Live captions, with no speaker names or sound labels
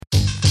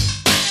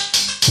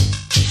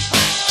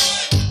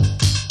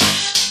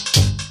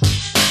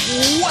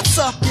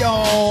up,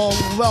 y'all?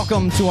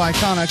 Welcome to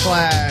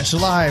Iconoclash,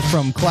 live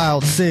from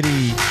Cloud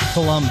City,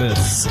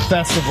 Columbus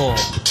Festival.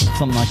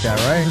 Something like that,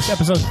 right? This is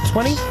episode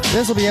 20?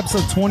 This will be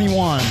episode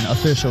 21,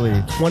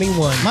 officially.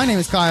 21. My name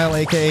is Kyle,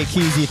 a.k.a.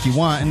 Keezy, if you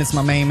want, and it's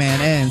my main man,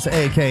 Enz,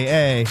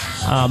 a.k.a.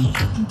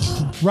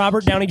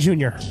 Robert Downey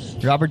Jr.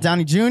 Robert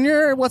Downey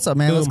Jr. What's up,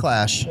 man? Boom. Let's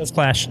clash. Let's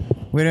clash.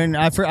 We didn't.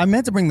 I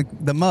meant to bring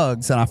the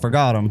mugs, and I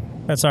forgot them.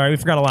 That's all right. We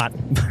forgot a lot.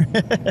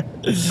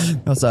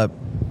 What's up?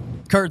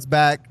 Kurt's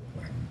back.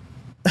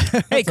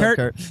 Hey, What's up,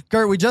 Kurt.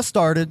 Kurt, we just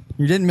started.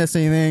 You didn't miss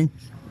anything.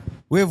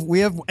 We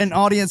have an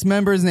audience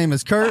member. His name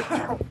is Kurt.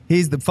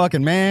 He's the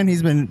fucking man.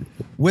 He's been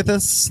with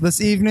us this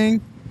evening,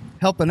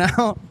 helping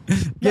out,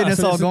 getting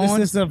us all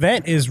going. This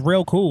event is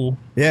real cool,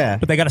 Yeah,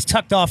 but they got us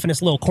tucked off in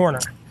this little corner.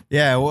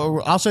 yeah.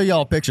 Well, I'll show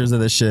y'all pictures of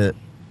this shit.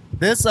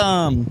 This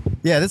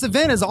this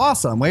event is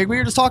awesome. We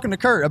were just talking to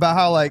Kurt about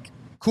how like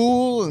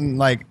cool and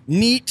like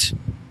neat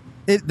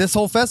this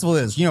whole festival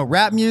is. You know,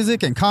 rap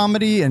music and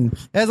comedy, and it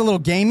has a little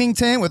gaming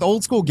tent with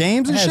old school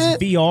games It and has shit.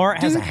 VR.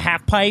 It has a Dude,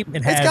 half pipe.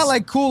 It's It's got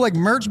like cool like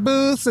merch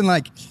booths and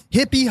like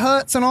hippie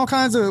huts and all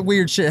kinds of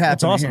weird shit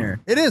happening awesome.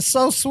 here. It is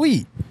so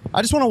sweet.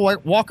 I just want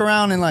to walk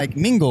around and like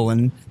mingle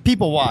and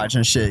people watch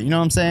and shit. You know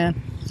what I'm saying?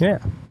 Yeah.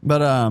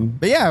 But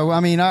yeah, I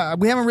mean,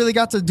 we haven't really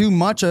got to do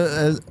much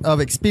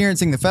of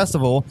experiencing the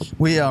festival.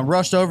 We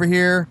rushed over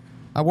here.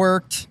 I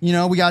worked. You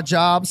know, we got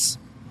jobs.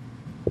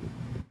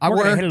 We're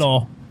going to hit it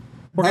all.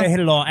 We're going to hit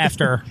it all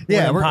after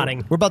Yeah, we're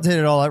potting. about to hit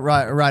it all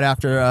right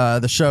after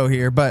the show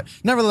here. But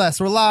nevertheless,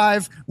 we're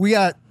live. We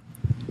got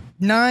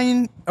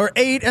 9 or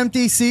 8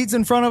 empty seats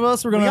in front of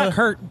us. We're got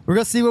Kurt. We're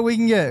gonna see what we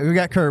can get. We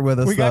got Kurt with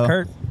us. We got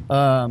Kurt.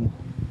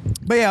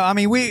 But yeah, I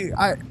mean,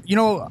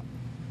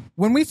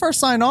 when we first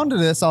signed on to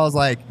this, I was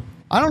like,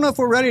 I don't know if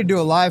we're ready to do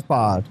a live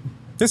pod.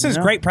 This is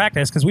great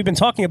practice because we've been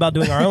talking about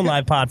doing our own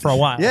live pod for a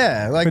while.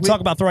 Yeah, like we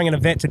talk about throwing an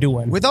event to do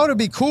one. We thought it'd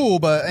be cool,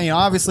 but you know,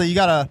 obviously you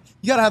gotta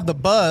have the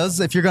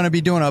buzz if you're gonna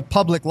be doing a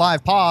public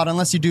live pod,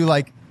 unless you do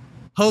like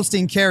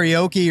hosting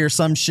karaoke or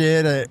some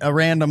shit at a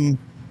random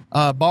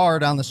bar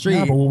down the street.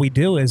 No, but what we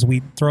do is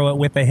we throw it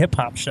with a hip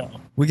hop show.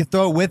 We could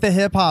throw it with a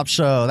hip hop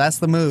show. That's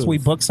the move. So we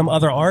book some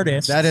other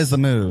artists. That is the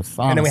move.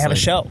 Honestly. And then we have a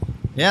show.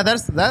 Yeah,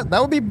 that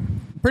would be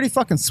pretty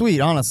fucking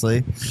sweet,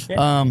 honestly.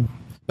 Yeah.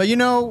 But you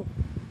know,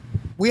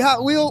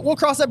 we'll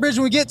cross that bridge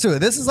when we get to it.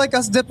 This is like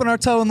us dipping our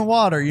toe in the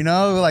water, you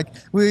know. Like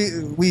we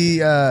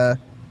there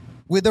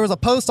was a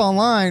post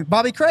online.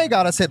 Bobby Cray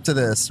got us hip to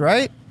this,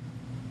 right?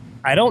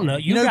 I don't know.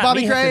 You know who got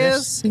Bobby me hip Cray to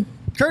is? this.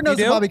 Kurt knows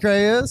You who do? Bobby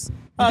Cray is.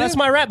 Oh, that's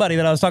my rap buddy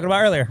that I was talking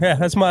about earlier. Yeah,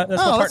 that's my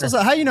partner. what's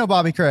up. How you know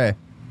Bobby Cray?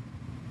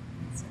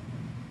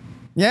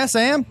 Yeah,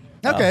 Sam.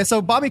 Okay,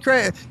 so Bobby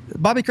Cray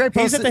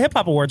posted. He's at the Hip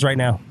Hop Awards right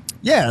now.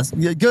 Yes.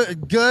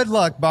 Good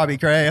luck, Bobby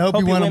Cray. I hope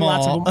you win them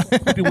all.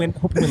 Hope you win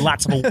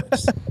lots of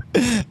awards.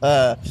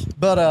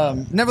 But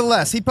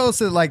nevertheless, he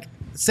posted like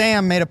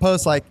Sam made a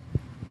post like,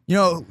 you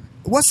know,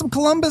 what's some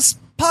Columbus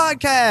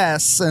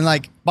podcasts? And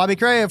like Bobby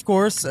Cray, of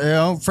course, you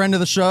know, friend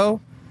of the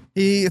show,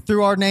 he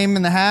threw our name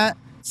in the hat.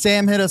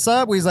 Sam hit us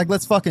up. He's like,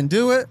 let's fucking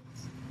do it.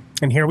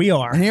 And here we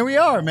are. And here we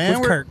are, man.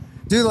 With Kurt.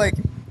 Dude, like,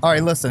 all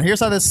right, listen, here's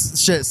how this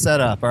shit's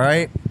set up, all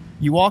right?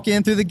 You walk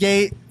in through the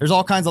gate, there's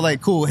all kinds of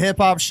like cool hip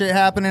hop shit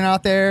happening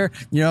out there.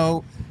 You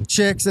know,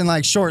 chicks in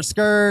like short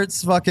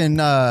skirts, fucking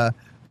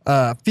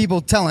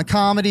people telling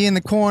comedy in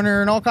the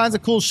corner, and all kinds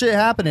of cool shit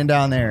happening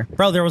down there.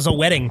 Bro, there was a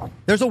wedding.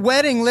 There's a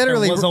wedding,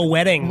 literally. There was a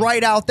wedding.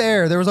 Right out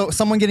there. There was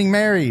someone getting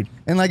married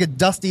in like a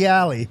dusty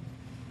alley.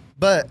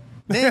 But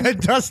then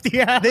Dusty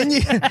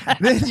alley.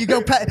 then you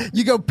go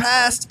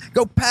past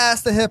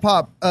the hip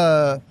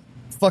hop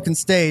fucking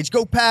stage.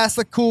 Go past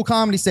the cool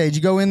comedy stage.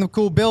 You go in the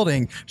cool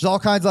building. There's all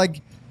kinds of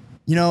like,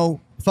 you know,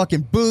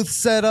 fucking booths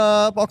set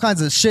up, all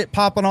kinds of shit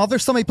popping off.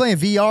 There's somebody playing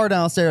VR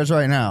downstairs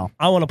right now.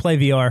 I want to play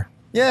VR.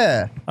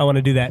 Yeah. I want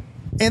to do that.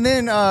 And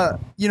then,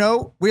 you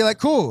know, we're like,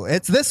 cool,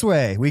 it's this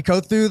way. We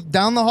go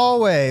down the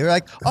hallway. We're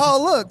like,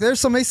 oh, look, there's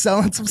somebody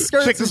selling some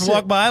skirts. Chicks and just shit.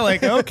 walk by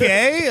like,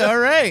 okay, all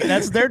right.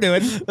 That's what they're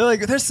doing.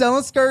 They're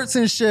selling skirts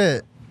and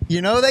shit.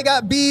 You know, they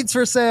got beads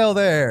for sale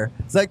there.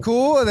 Is that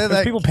cool? And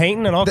There's people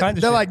painting and all kinds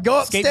of they're shit. like,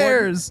 go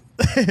upstairs.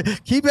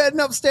 Keep heading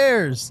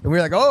upstairs. And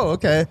we're like, oh,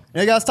 okay. And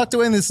they got us tucked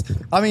away in this.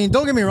 I mean,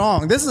 don't get me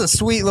wrong. This is a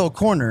sweet little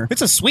corner.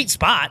 It's a sweet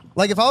spot.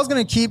 Like, if I was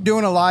going to keep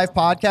doing a live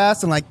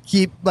podcast and, like,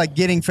 keep, like,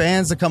 getting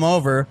fans to come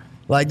over,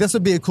 like, this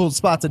would be a cool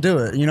spot to do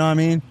it. You know what I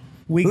mean?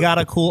 We got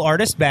a cool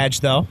artist badge,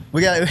 though.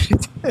 We got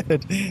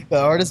the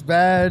artist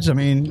badge. I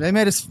mean, they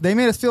made us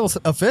feel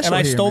official. And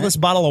I stole this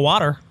bottle of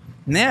water.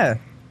 Yeah.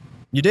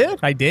 You did?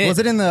 I did. Was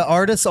it in the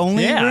artist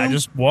only Yeah, room? I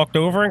just walked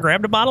over and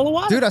grabbed a bottle of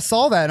water. Dude, I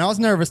saw that and I was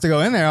nervous to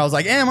go in there. I was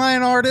like, am I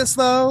an artist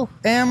though?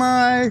 Am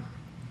I?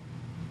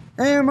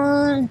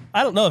 I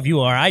don't know if you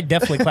are. I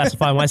definitely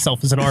classify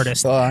myself as an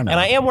artist. Oh, I know. And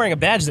I am wearing a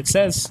badge that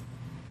says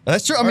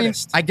That's true.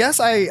 artist. I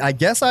mean, I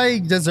guess I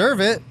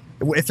deserve it.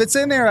 If it's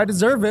in there, I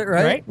deserve it,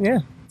 right? Right? Yeah.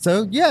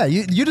 So yeah,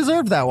 you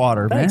deserve that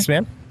water, Thanks,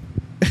 man.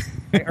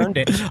 I earned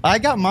it. I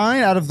got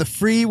mine out of the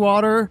free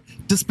water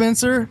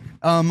dispenser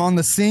on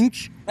the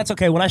sink That's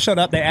okay. When I showed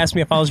up, they asked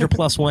me if I was your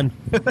plus one.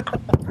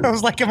 I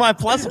was like, am I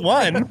plus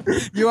one?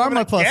 You are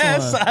my plus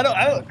Yes,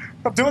 one.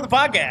 I'm doing the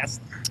podcast.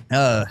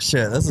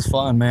 Shit, this is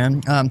fun,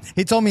 man.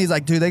 He told me, he's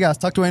like, dude, they got us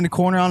tucked away in the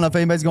corner. I don't know if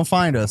anybody's gonna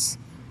find us.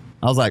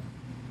 I was like,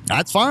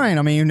 that's fine.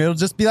 I mean, it'll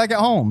just be like at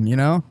home, you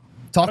know,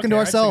 talking to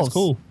ourselves. It's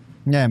cool.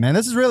 Yeah, man,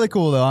 this is really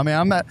cool though. I mean,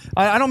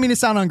 I don't mean to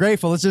sound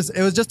ungrateful. It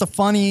was just a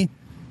funny,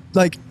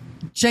 like,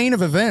 chain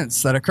of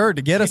events that occurred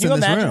to get us in Can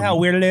you this room. imagine how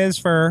weird it is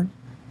for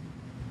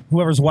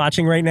whoever's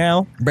watching right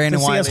now Brandon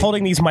to see us Wiley.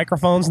 holding these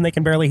microphones and they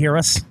can barely hear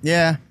us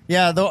Yeah.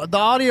 The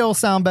audio will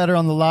sound better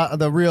on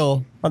the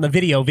real on the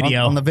video.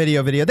 on the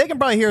video. They can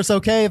probably hear us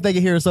okay if they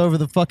can hear us over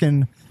the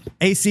fucking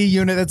AC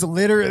unit that's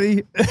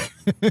literally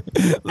feels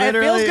good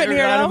in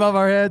here right now. above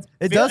our heads.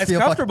 It does It's feel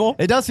comfortable.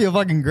 It does feel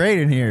fucking great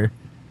in here.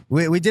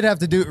 We did have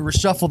to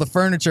reshuffle the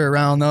furniture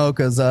around though,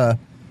 because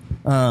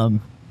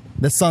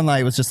the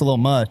sunlight was just a little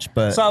much.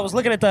 But So I was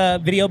looking at the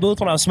video booth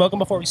when I was smoking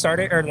before we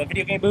started, or the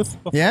video game booth.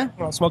 Yeah?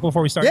 When I was smoking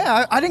before we started.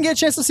 yeah, I didn't get a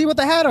chance to see what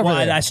they had over Well,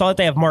 there. I saw that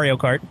they have Mario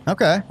Kart.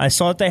 Okay. I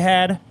saw that they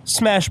had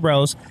Smash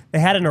Bros. They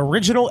had an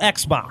original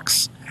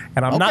Xbox,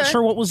 and I'm not Okay.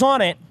 sure what was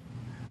on it.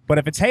 But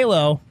if it's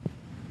Halo,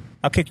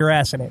 I'll kick your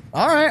ass in it.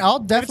 All right, I'll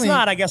If it's definitely.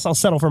 not, I guess I'll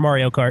settle for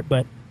Mario Kart.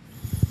 But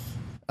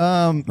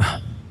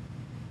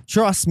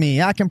Trust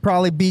me, I can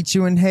probably beat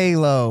you in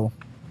Halo.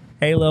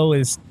 Halo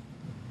is,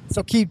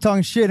 So keep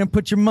talking shit and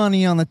put your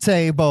money on the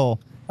table.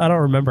 I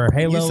don't remember.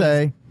 Halo You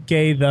say. is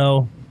gay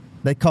though.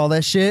 They call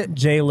that shit.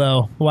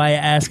 J-Lo. Why you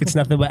ask? It's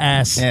nothing but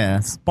ass.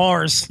 Yeah.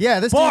 Bars. Yeah,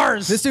 this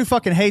Bars. dude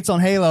fucking hates on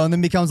Halo and then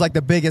becomes like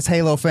the biggest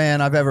Halo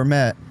fan I've ever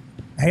met.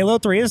 Halo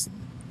 3 is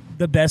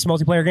the best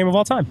multiplayer game of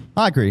all time.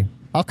 I agree.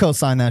 I'll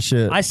co-sign that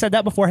shit. I said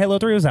that before Halo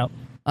 3 was out.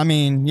 I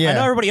mean, yeah. I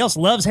know everybody else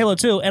loves Halo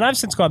 2, and I've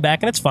since gone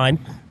back, and it's fine.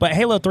 But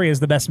Halo 3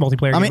 is the best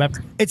multiplayer I game mean,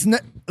 ever. it's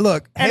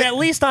look, And at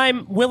least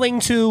I'm willing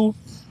to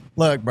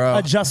look, bro.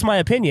 adjust my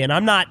opinion.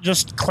 I'm not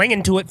just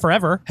clinging to it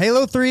forever.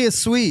 Halo 3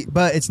 is sweet,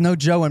 but it's no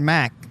Joe and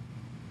Mac.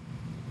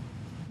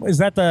 Is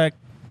that the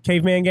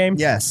caveman game?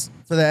 Yes,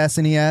 for the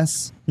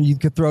SNES, you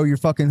could throw your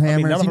fucking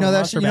hammers. none of You know them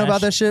are that shit? You know Monster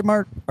about Bash. that shit,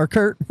 Mark or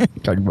Kurt?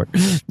 Mark.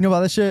 You know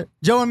about that shit?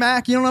 Joe and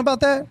Mac, you don't know about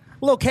that?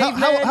 Little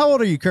caveman. How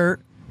old are you,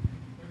 Kurt?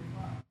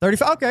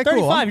 35. Okay,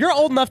 35. cool. You're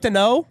old enough to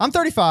know. I'm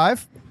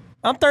 35.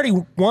 I'm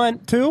 31,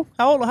 too.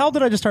 How old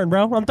did I just turn,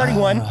 bro? I'm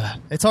 31.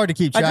 It's hard to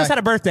keep I track. just had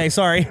a birthday.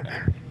 Sorry.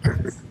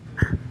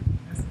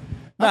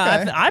 No,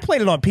 Okay. I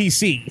played it on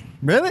PC.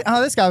 Really?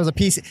 Oh, this guy was a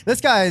PC. This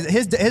guy,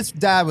 his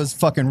dad was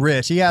fucking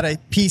rich. He had a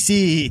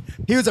PC.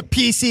 He was a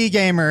PC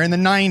gamer in the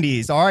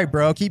 90s. All right,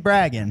 bro, keep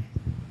bragging.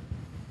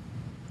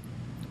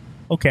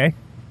 Okay.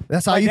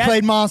 That's how My you dad-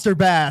 played Monster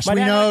Bash. My We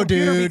dad had a know,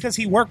 computer dude. because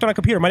he worked on a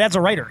computer. My dad's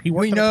a writer. He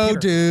worked We on a know,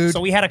 computer. dude.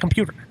 So we had a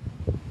computer.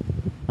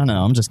 I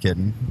know. I'm just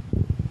kidding.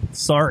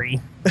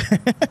 Sorry.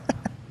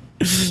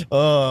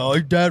 Oh,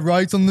 your dad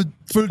writes on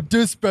for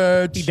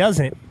dispatch. He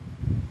doesn't.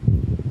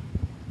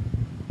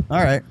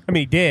 All right. I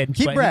mean, he did,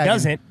 Keep but bragging. he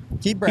doesn't.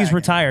 Keep bragging. He's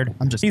retired.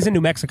 I'm just He's in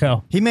New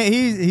Mexico.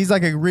 He's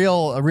like a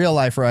real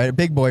life writer,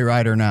 big boy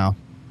writer now.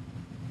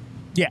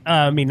 Yeah,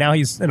 I mean, now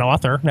he's an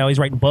author. Now he's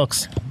writing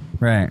books,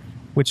 Right.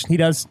 which he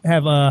does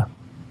have a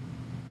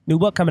new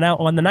book coming out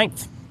on the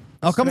 9th.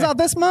 Oh, comes out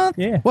this month?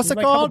 Yeah. What's In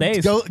it like a couple called?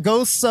 days.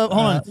 Ghosts of,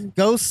 hold on.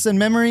 Ghosts and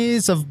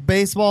Memories of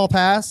Baseball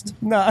Past.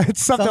 No,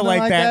 it's something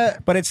like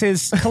that. But it's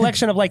his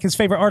collection of like his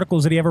favorite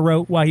articles that he ever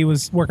wrote while he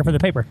was working for the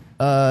paper.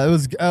 It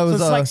was So it's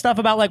like stuff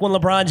about like when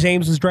LeBron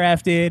James was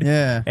drafted.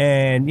 Yeah.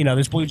 And, you know,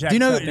 there's Blue Jackets.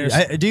 do you know,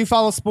 out there. do you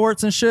follow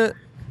sports and shit?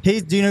 Do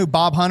you know who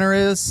Bob Hunter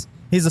is?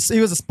 He was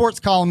a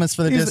sports columnist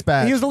for the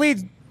Dispatch. He was the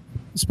lead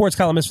sports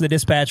columnist for the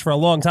Dispatch for a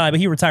long time,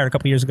 but he retired a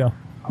couple years ago.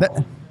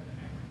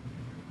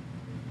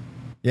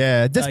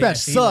 Yeah,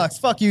 Dispatch he sucks.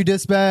 Fuck you,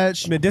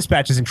 Dispatch. The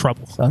Dispatch is in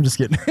trouble. I'm just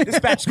kidding.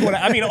 Dispatch is going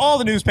I mean, all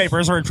the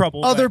newspapers are in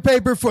trouble. Other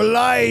paper for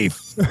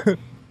life.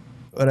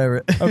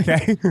 Whatever.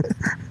 Okay.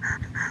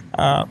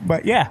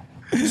 But yeah.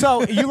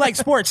 So you like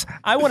sports.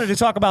 I wanted to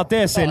talk about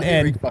this, Oh,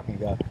 here we and fucking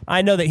go.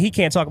 I know that he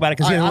can't talk about it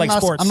because he doesn't like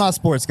sports. I'm not a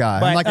sports guy.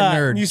 But, I'm like a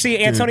nerd. You see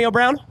dude. Antonio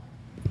Brown?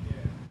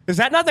 Is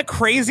that not the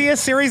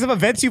craziest series of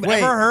events you've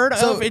Wait, ever heard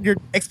so of in your...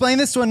 explain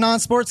this to a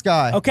non-sports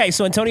guy. Okay,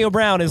 so Antonio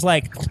Brown is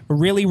like a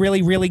really,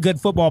 really, really good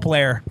football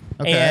player.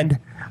 Okay. And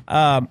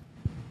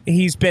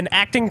he's been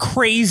acting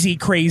crazy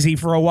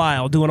for a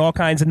while, doing all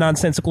kinds of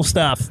nonsensical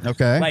stuff.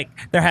 Okay. Like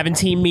they're having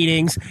team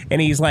meetings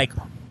and he's like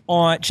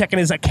on checking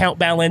his account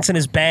balance in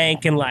his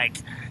bank and like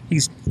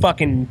he's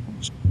fucking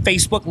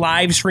Facebook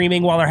live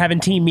streaming while they're having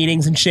team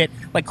meetings and shit.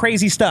 Like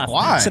crazy stuff.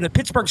 Why? So the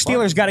Pittsburgh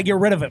Steelers got to get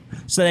rid of him.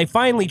 So they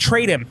finally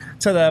trade him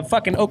to the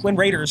fucking Oakland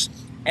Raiders.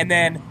 And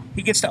then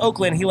he gets to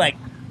Oakland, he like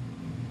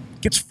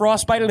gets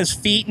frostbite on his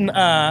feet and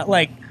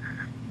like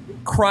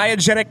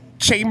cryogenic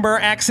chamber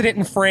accident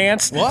in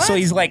France. What? So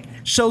he's like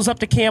shows up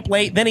to camp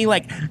late. Then he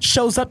like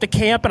shows up to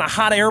camp in a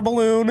hot air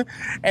balloon,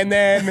 and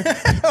then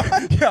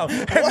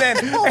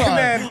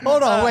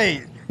Hold on,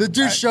 wait. The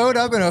dude showed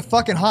up in a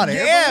fucking hot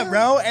air yeah, balloon?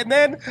 bro. And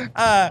then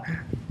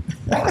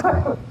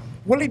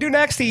what did he do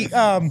next? He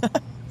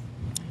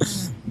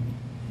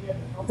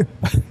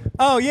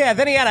Oh yeah,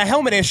 then he had a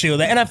helmet issue.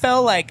 The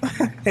NFL, like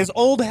his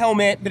old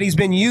helmet that he's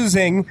been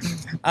using,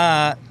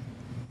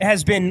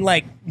 has been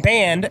like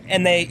banned,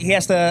 and he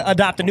has to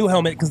adopt a new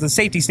helmet because of the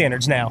safety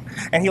standards now,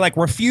 and he like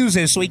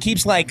refuses. So he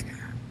keeps like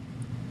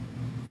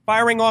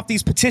firing off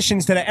these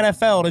petitions to the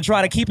NFL to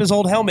try to keep his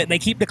old helmet, and they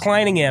keep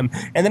declining him.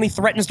 And then he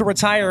threatens to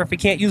retire if he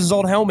can't use his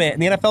old helmet,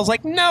 and the NFL's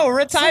like, no,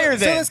 retire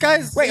So then. this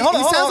guy's wait, hold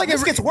on, sounds like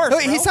this gets worse.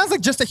 He bro. sounds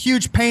like just a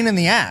huge pain in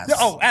the ass.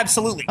 Oh,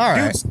 absolutely. All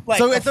right. Dude's like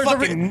so a if there's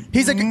fucking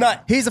he's a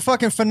nut. he's a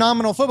fucking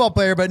phenomenal football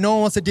player, but no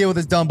one wants to deal with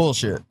his dumb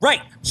bullshit.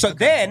 Right. So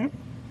then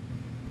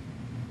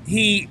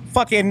he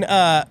fucking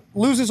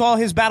loses all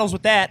his battles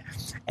with that,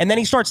 and then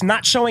he starts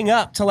not showing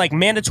up to like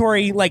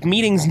mandatory like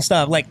meetings and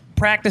stuff, like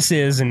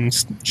practices and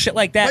shit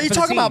like that. But you for the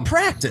talking team. about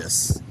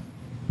practice.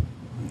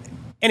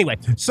 Anyway,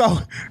 so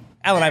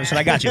Allen Iverson,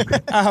 I got you.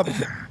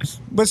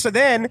 But so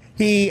then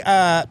he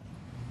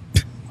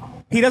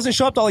doesn't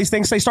show up to all these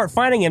things, so they start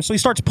finding him. So he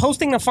starts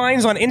posting the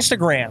fines on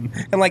Instagram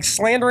and like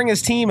slandering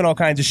his team and all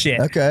kinds of shit.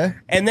 Okay.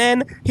 And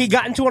then he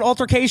got into an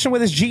altercation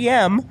with his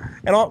GM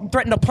and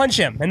threatened to punch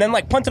him, and then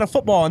like punted a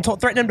football and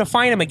threatened him to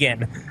fine him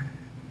again.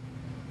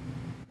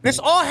 This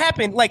all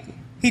happened like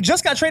he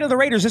just got traded to the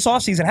Raiders this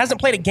offseason, hasn't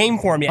played a game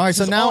for him yet. All right,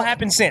 so this now all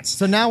happened since.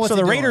 So now what's so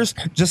he the doing? Raiders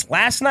just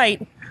last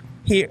night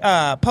he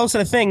posted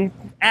a thing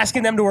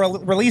asking them to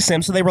release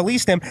him, so they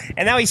released him,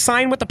 and now he's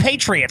signed with the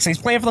Patriots, and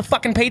he's playing for the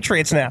fucking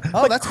Patriots now.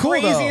 Oh, that's cool, though.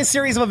 Craziest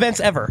series of events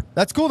ever.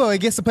 That's cool though. He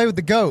gets to play with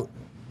the GOAT.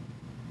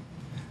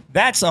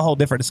 That's a whole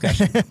different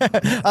discussion.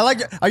 I like.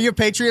 Are you a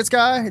Patriots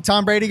guy?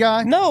 Tom Brady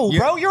guy? No,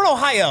 bro, you're in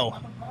Ohio.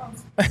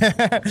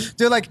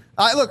 Dude, like,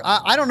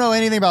 I don't know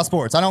anything about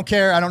sports. I don't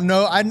care. I don't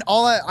know.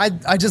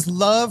 I just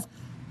love.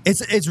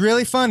 It's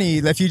really funny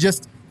if you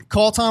just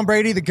call Tom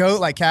Brady the GOAT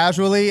like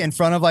casually in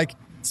front of like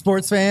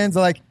sports fans.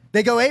 Like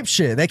they go ape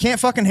shit. They can't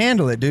fucking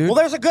handle it, dude. Well,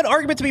 there's a good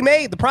argument to be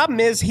made. The problem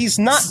is he's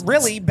not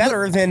really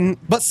better than.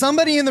 But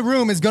somebody in the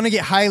room is going to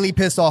get highly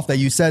pissed off that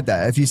you said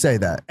that if you say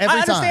that every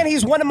I understand time.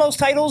 he's won the most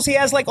titles. He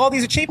has like all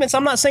these achievements.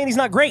 I'm not saying he's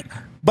not great,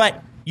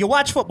 but you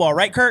watch football,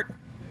 right, Kurt?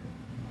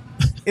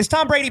 Is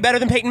Tom Brady better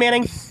than Peyton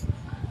Manning?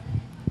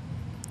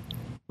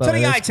 Well, To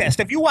the there's- eye test,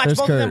 if you watch there's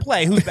both of them Kurt.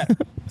 play, who's better?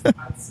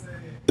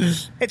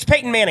 It's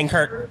Peyton Manning,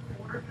 Kurt.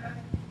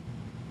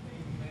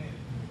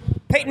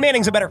 Peyton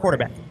Manning's a better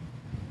quarterback.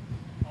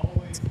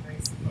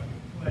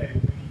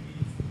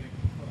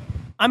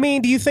 I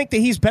mean, do you think that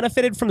he's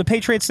benefited from the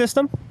Patriot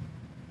system? Do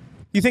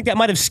you think that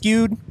might have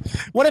skewed?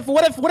 What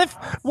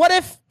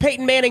if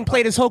Peyton Manning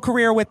played his whole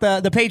career with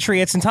the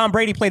Patriots and Tom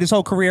Brady played his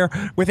whole career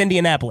with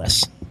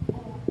Indianapolis?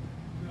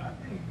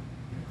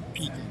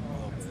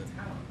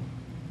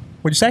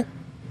 What'd you say?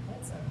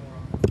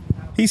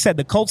 He said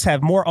the Colts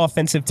have more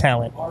offensive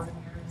talent. All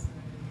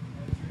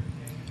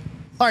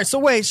right, so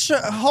wait,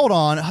 hold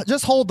on.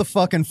 Just hold the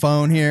fucking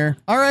phone here.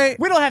 All right.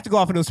 We don't have to go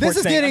off into a sports This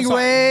is thing. getting I'm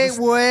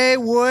sorry.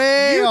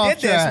 way You off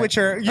did this track.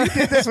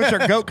 with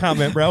your GOAT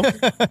comment, bro.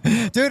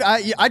 Dude,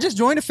 I just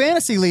joined a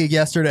fantasy league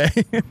yesterday.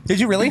 Did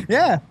you really?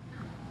 Yeah.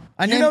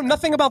 You know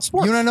nothing about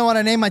sports. You want to know what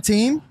I named my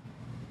team?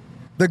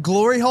 The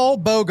Glory Hole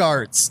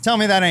Bogarts. Tell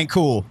me that ain't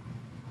cool.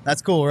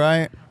 That's cool,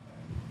 right?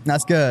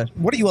 That's good.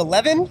 What are you,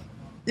 11?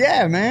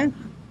 Yeah, man.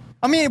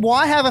 I mean,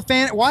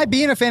 why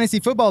be in a fantasy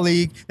football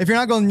league if you're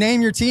not going to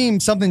name your team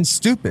something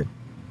stupid?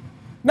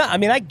 No, I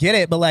mean, I get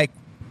it, but like,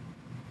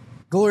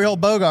 Glory Hole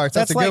Bogarts.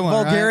 That's a like good one,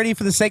 vulgarity right?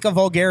 for the sake of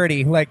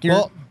vulgarity. Like,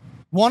 Well,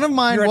 one of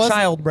mine you're a was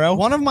child, bro.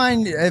 One of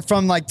mine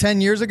from like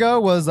 10 years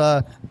ago was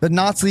the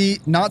Nazi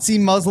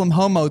Muslim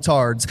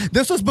homotards.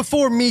 This was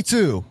before Me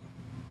Too.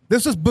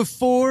 This was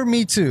before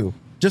Me Too.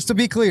 Just to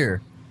be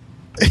clear.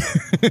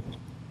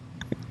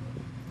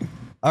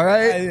 All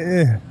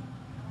right.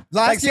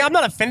 see, I'm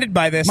not offended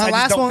by this. I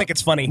just don't think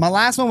it's funny. My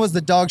last one was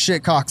the dog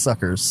shit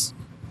cocksuckers.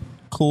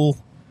 Cool.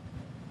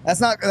 That's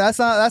not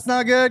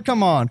good.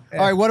 Come on. Yeah.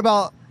 All right. What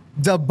about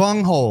the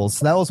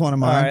bungholes? That was one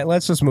of All mine. right,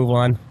 let's just move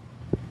on.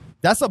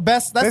 That's the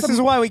best. This is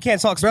why we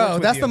can't talk sports bro.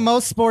 with That's you. the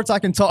most sports I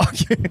can talk.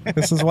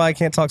 This is why I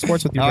can't talk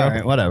sports with you, bro. All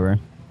right. Whatever.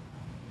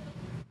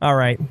 All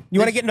right. You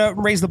want to get into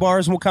Raise the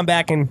Bars, and we'll come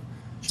back and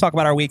talk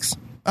about our weeks.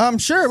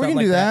 Sure. We Something can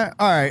like do that.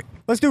 that. All right.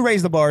 Let's do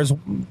Raise the Bars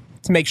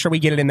to make sure we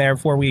get it in there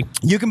before we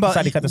You can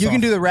decide to cut this you can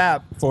off. do the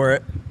rap for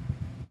it.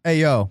 Hey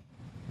yo.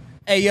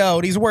 Hey,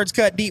 yo, these words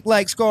cut deep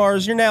like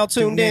scars. You're now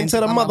tuned in to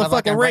the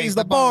motherfucking Raise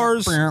the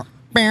Bars.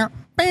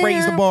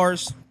 Raise the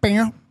Bars.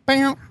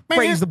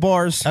 Raise the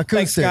Bars. Acoustic.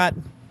 Thanks, Scott.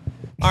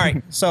 All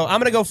right, so I'm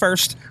going to go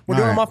first. We're All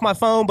doing right. them off my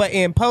phone, but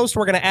in post,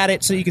 we're going to add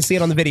it so you can see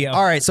it on the video.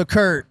 All right. So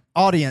Kurt,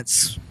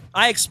 audience,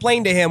 I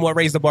explained to him what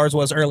Raise the Bars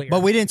was earlier.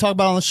 but we didn't talk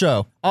about it on the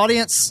show.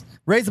 Audience,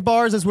 Raise the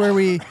Bars is where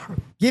we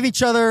give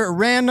each other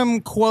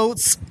random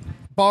quotes,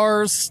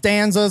 bars,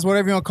 stanzas,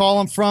 whatever you want to call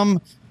them,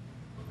 from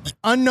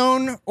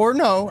unknown or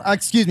no,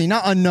 excuse me,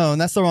 not unknown.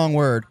 That's the wrong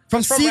word.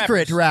 From From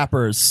secret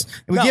rappers.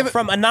 We no, give it.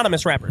 from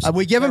anonymous rappers.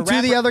 We give them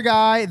to the other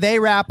guy. They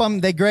rap them.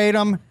 They grade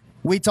them.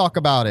 We talk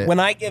about it. When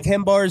I give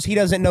him bars, he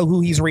doesn't know who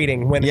he's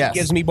reading. When Yes. he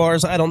gives me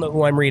bars, I don't know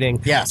who I'm reading.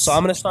 Yes. So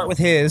I'm going to start with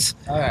his.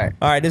 All right.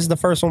 All right, this is the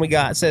first one we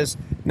got. It says,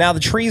 now the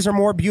trees are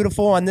more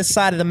beautiful on this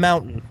side of the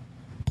mountain.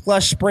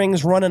 Plush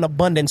springs run in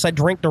abundance. I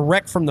drink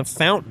direct from the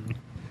fountain.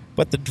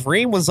 But the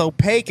dream was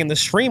opaque and the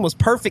stream was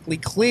perfectly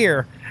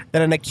clear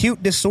that an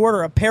acute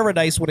disorder of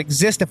paradise would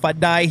exist if I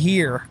die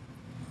here.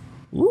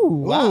 Ooh,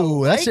 wow.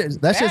 Ooh, that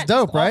shit's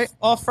dope, right?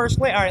 Off first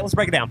glance. All right, let's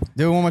break it down.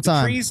 Do it one more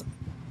time.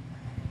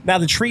 Now,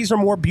 the trees are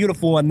more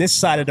beautiful on this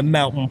side of the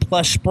mountain.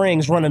 Plush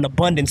springs run in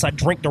abundance. I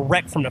drink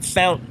direct from the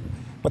fountain.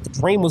 But the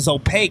dream was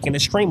opaque, and the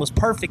stream was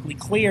perfectly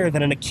clear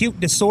that an acute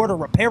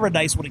disorder of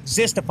paradise would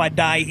exist if I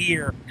die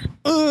here.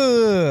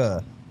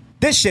 Ugh.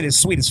 This shit is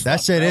sweet as fuck.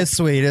 That shit bro. is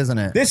sweet, isn't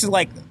it? This is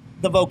like,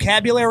 the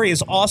vocabulary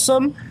is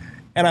awesome,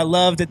 and I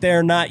love that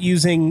they're not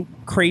using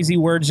crazy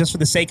words just for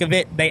the sake of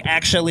it. They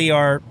actually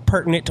are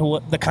pertinent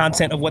to the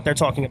content of what they're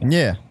talking about.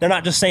 Yeah. They're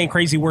not just saying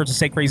crazy words to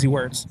say crazy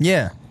words.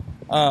 Yeah.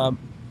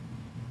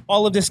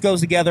 All of this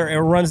goes together. It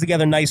runs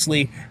together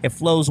nicely. It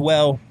flows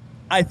well.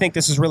 I think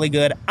this is really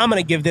good. I'm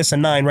going to give this a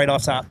 9 right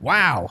off top.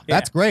 Wow. Yeah.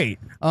 That's great.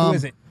 Who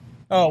is it?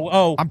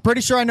 Oh. I'm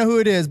pretty sure I know who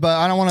it is, but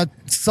I don't want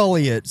to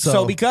sully it.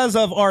 So because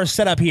of our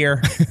setup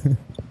here,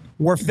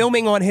 we're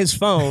filming on his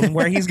phone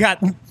where he's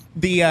got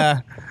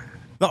the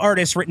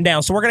artist written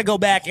down. So we're going to go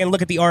back and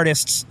look at the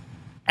artists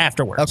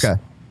afterwards.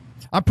 Okay.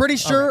 I'm pretty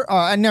sure.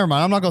 Never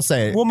mind. I'm not going to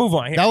say it. We'll move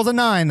on here. That was a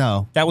 9,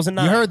 though. That was a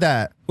 9. You heard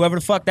that. Whoever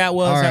the fuck that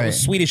was, All that right.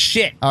 was sweet as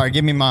shit. All right.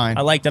 Give me mine.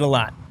 I liked it a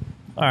lot.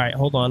 All right,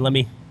 hold on. Let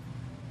me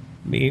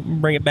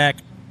bring it back.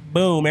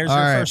 Boom. There's All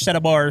your right. first set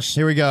of bars.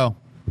 Here we go.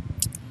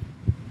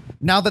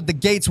 Now that the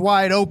gate's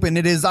wide open,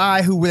 it is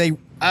I who they.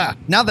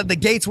 Now that the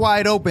gate's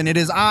wide open, it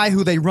is I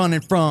who they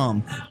running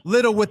from.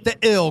 Little with the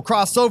ill,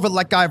 cross over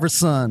like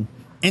Iverson.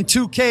 In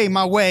 2K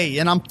my way,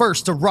 and I'm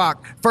first to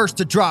rock, first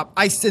to drop,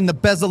 ice in the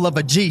bezel of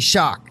a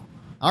G-Shock.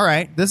 All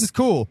right, this is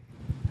cool.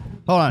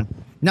 Hold on.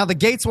 Now the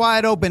gate's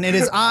wide open, it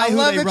is I who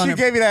they running.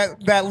 me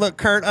that look,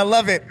 Kurt. I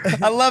love it.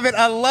 I love it.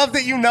 I love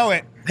that you know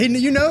it. Hey,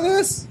 you know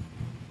this?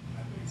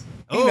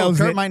 He knows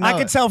Kurt it. might know I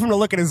could it. tell from the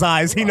look in his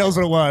eyes. He knows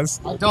what it was.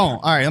 I don't.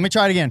 All right, let me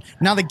try it again.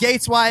 Now the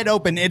gate's wide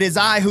open. It is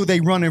I who they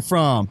running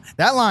from.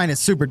 That line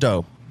is super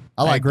dope.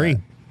 I agree.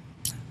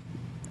 that.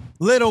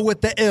 Little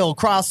with the ill,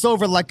 cross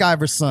over like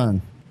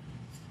Iverson.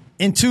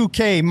 In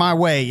 2K my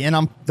way, and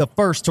I'm the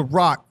first to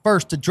rock,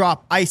 first to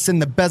drop ice in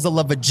the bezel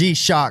of a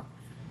G-Shock.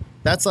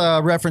 That's a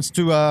reference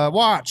to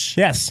Watch.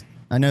 Yes.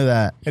 I know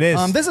that. It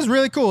is. This is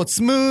really cool. It's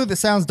smooth. It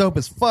sounds dope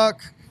as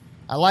fuck.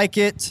 I like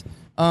it.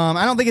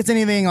 I don't think it's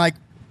anything like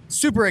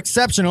super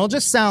exceptional. It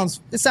sounds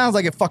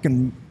like it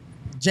fucking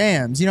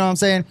jams. You know what I'm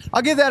saying?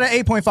 I'll give that an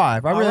 8.5.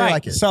 I really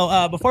like it.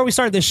 So before we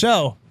started this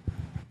show,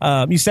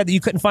 you said that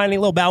you couldn't find any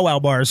Lil Bow Wow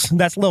bars.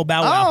 That's Lil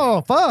Bow Wow.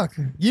 Oh, fuck.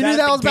 You knew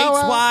that was Bow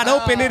gates Wow? wide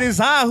open. It is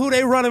I who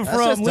they running That's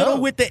from. just Little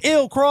dope. with the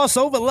ill,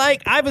 crossover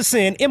like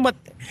Iverson.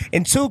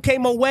 In 2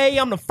 came away.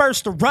 I'm the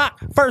first to rock,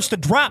 first to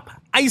drop.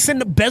 Ice in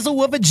the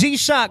bezel of a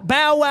G-Shock.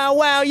 Bow Wow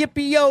Wow,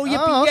 yippee yo, yippee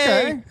Oh,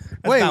 okay. yay.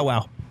 That's Wait. Bow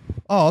Wow.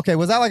 Oh, okay.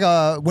 Was that like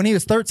a when he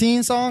was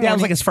 13 song? Yeah, it When was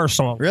he- like his first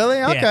song. Really?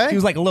 Yeah, Okay. he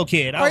was like a little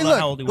kid. I don't All right, know look,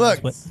 how old he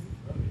look. was, but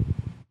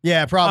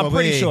Yeah, probably. I'm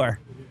pretty sure.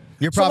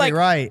 You're So, probably like,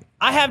 right.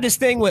 I have this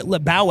thing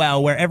with Bow Wow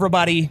where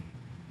everybody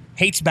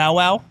hates Bow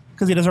Wow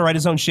because he doesn't write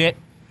his own shit.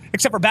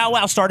 Except for Bow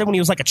Wow started when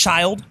he was like a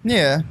child.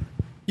 Yeah.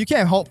 You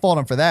can't fault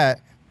him for that.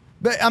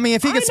 But I mean,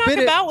 if he could spit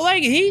it.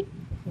 He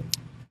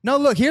No,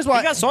 look, here's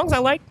why. got songs I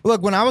like.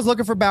 Look, when I was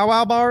looking for Bow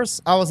Wow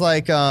bars, I was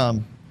like,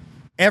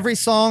 every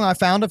song I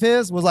found of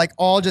his was like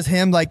all just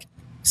him like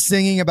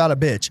singing about a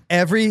bitch.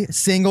 Every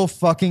single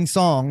fucking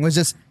song was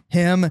just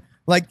him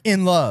like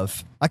in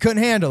love. I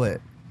couldn't handle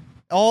it.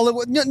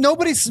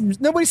 Nobody's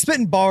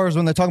spitting bars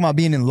when they're talking about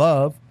being in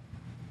love.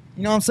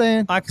 You know what I'm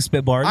saying? I can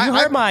spit bars. You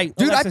heard my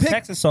Alexis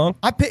Texas song.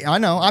 I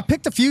know. I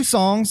picked a few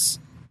songs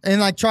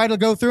and like tried to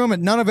go through them,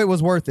 and none of it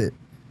was worth it.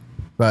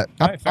 But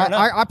All right, fair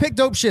enough. I picked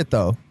dope shit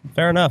though.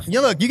 Fair enough.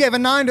 Yeah, look, you gave a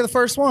 9 to the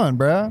first one,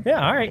 bruh.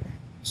 Yeah, all right.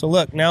 So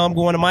look, now I'm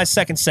going to my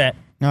second set.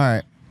 All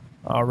right.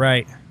 All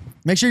right.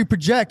 Make sure you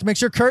project. Make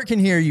sure Kurt can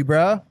hear you,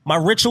 bruh. My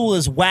ritual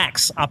is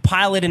wax. I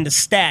pile it into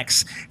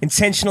stacks.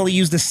 Intentionally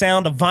use the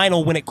sound of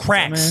vinyl when it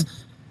cracks. man.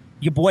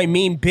 Your boy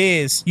Mean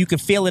Biz. You can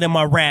feel it in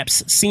my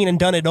raps. Seen and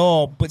done it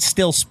all, but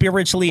still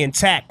spiritually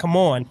intact. Come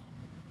on.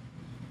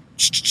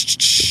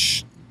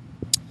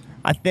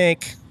 I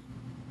think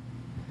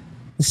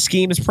the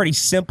scheme is pretty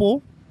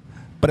simple,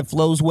 but it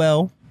flows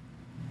well.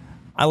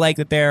 I like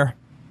that they're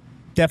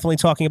definitely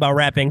talking about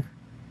rapping.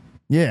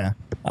 Yeah.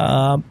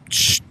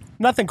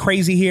 Nothing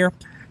crazy here.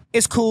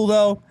 It's cool,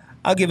 though.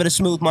 I'll give it a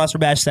smooth Monster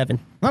Bash 7.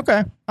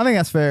 Okay. I think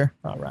that's fair.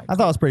 All right. I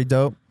thought it was pretty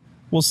dope.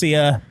 We'll see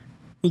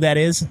who that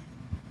is.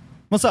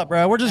 What's up,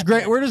 bro? We're just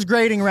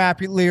grading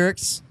rap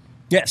lyrics.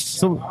 Yes.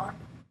 So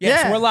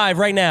Yes, yeah. we're live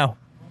right now.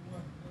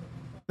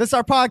 this is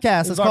our podcast.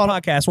 This It's is our called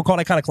podcast. We're called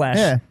Iconic Clash.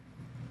 Yeah.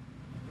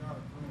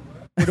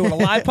 We're doing a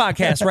live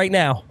podcast right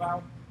now.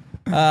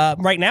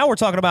 Right now, we're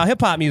talking about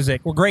hip-hop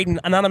music. We're grading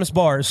anonymous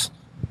bars.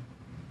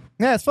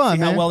 Yeah, it's fun,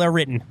 See how man. well they're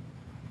written.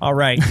 All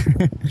right.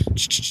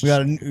 We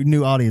got a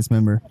new audience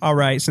member. All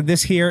right. So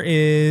this here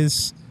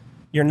is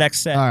your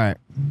next set. All right.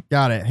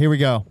 Got it. Here we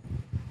go.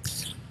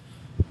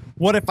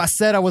 What if I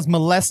said I was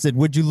molested?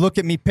 Would you look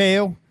at me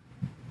pale?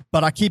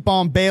 but I keep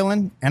on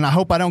bailing, and I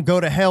hope I don't go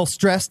to hell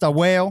stressed. I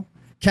wail.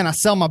 Can I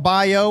sell my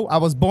bio? I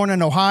was born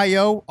in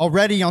Ohio,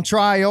 already on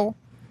trial.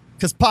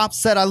 Cause Pop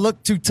said I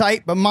look too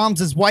tight, but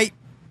Mom's is white,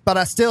 but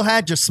I still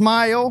had your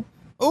smile.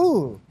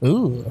 Ooh,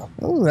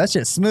 that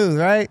shit's smooth,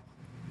 right?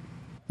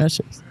 That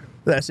shit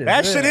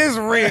is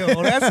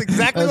real. That's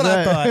exactly what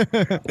I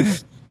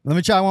thought. Let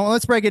me try one.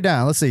 Let's break it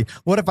down. Let's see.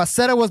 What if I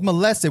said I was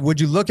molested?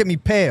 Would you look at me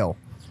pale?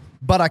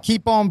 But I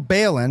keep on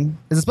bailing.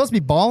 Is it supposed to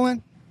be balling?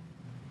 It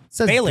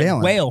says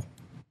Bailing. Whale.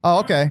 Oh,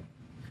 okay.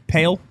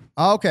 Pale.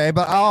 Okay,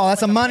 but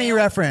that's a money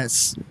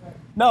reference.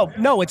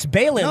 No, it's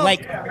bailing. No.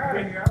 Like,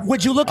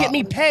 would you look at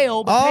me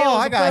pale? But pale is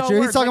I a got you.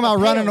 word, He's talking like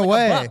about a running pail,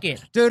 away. like a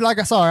bucket.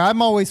 Dude, sorry,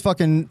 I'm always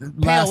fucking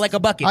Pale like a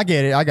bucket. I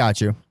get it. I got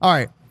you. All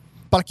right.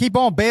 But I keep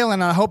on bailing,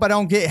 and I hope I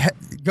don't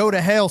go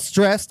to hell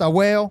stressed. I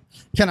wail.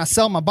 Can I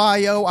sell my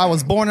bio? I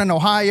was born in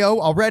Ohio,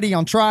 already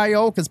on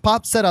trial, because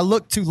Pop said I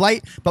looked too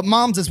light, but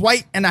Mom's is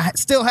white, and I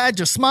still had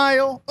your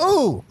smile.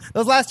 Ooh,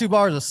 those last two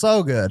bars are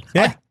so good.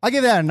 Yeah. I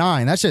give that a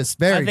 9. That's just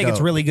very I think dope.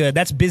 it's really good.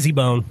 That's Busy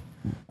Bone.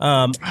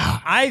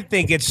 I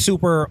think it's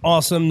super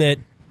awesome that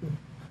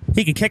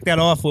he could kick that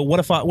off with what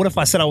if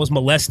I said I was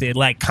molested,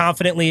 like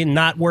confidently,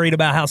 not worried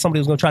about how somebody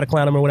was going to try to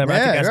clown him or whatever. I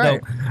think that's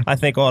right. dope. I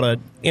think all the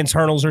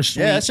internals are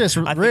sweet. Yeah, it's just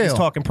I think real. he's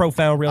talking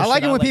profound real I shit.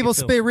 like it when people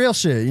too. spit real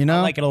shit, you know?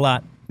 I like it a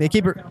lot. They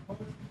keep it.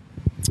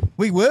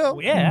 We will.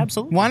 Yeah,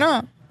 absolutely. Why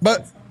not?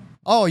 But,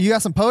 you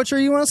got some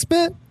poetry you want to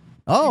spit?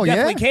 Oh,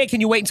 Definitely yeah. can.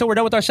 Can you wait until we're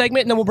done with our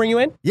segment and then we'll bring you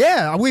in?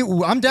 Yeah,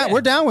 I'm down. Yeah.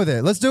 We're down with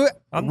it. Let's do it.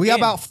 We got in.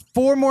 about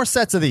 4 more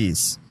sets of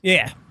these.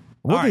 Yeah.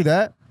 We'll All do right.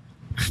 that.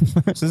 So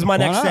this is my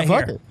Why next not? set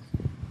Fuck here. it.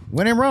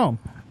 When in Rome.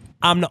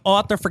 I'm the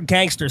author for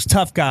Gangsters,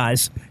 Tough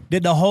Guys.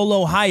 Did the whole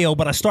Ohio,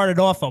 but I started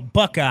off a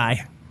Buckeye.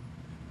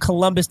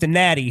 Columbus to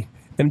Natty.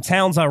 Them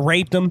towns I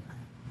raped them.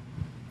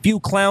 Few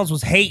clowns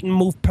was hating.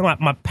 Moved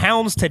my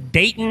pounds to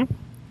Dayton.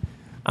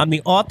 I'm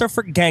the author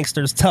for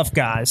Gangsters, Tough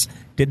Guys.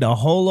 Did the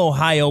whole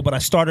Ohio, but I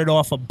started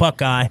off a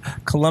Buckeye.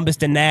 Columbus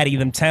to Natty.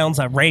 Them towns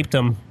I raped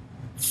them.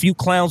 Few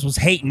clowns was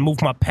hating.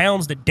 Moved my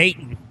pounds to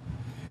Dayton.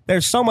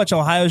 There's so much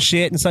Ohio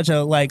shit and such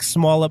a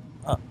small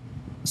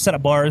set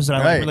of bars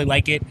that I really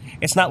like it.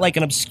 It's not like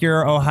an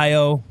obscure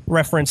Ohio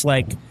reference.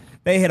 Like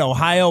they hit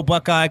Ohio,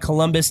 Buckeye,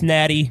 Columbus,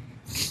 Natty,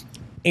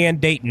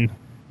 and Dayton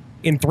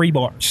in 3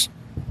 bars,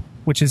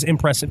 which is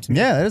impressive to me.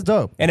 Yeah, that is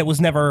dope. And it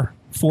was never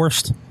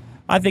forced.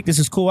 I think this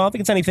is cool. I don't think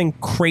it's anything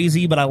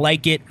crazy, but I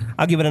like it.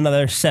 I'll give it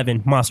another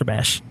 7. Monster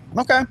Bash.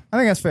 Okay. I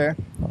think that's fair.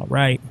 All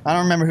right. I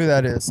don't remember who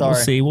that is.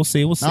 Sorry. We'll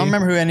see. I don't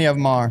remember who any of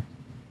them are.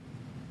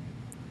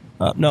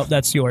 No,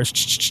 that's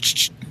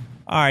yours.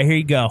 All right, here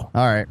you go.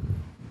 All right.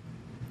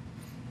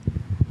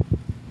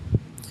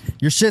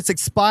 Your shit's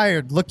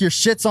expired. Look, your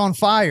shit's on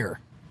fire.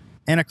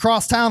 And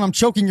across town, I'm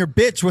choking your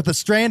bitch with a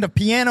strand of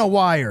piano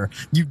wire.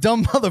 You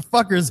dumb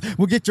motherfuckers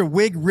will get your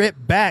wig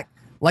ripped back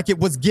like it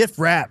was gift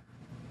wrap.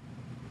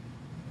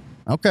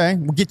 Okay.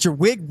 We'll get your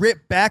wig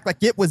ripped back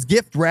like it was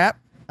gift wrap.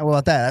 How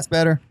about that? That's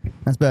better.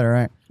 That's better,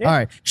 right? Yeah. All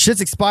right. Shit's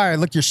expired.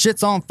 Look, your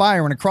shit's on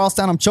fire. And across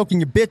town, I'm choking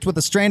your bitch with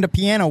a strand of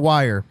piano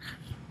wire.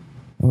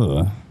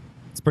 Ugh.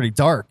 It's pretty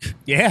dark.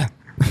 Yeah.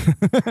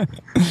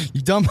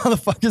 You dumb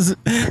motherfuckers.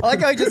 I like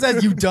how he just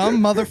says, you dumb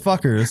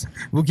motherfuckers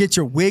will get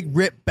your wig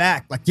ripped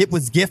back like it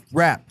was gift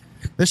wrap.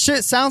 This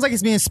shit sounds like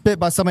it's being spit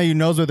by somebody who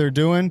knows what they're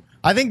doing.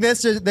 I think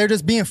they're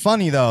just being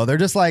funny, though. They're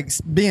just like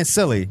being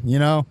silly, you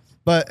know?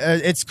 But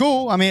it's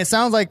cool. I mean, it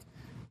sounds like,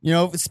 you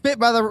know, spit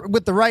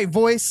with the right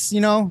voice, you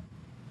know?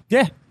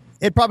 Yeah.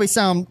 It'd probably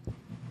sound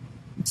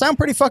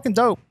pretty fucking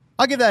dope.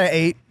 I'll give that an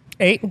 8.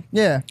 8?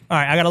 Yeah. All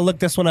right, I got to look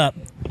this one up.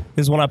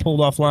 This is one I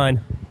pulled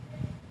offline.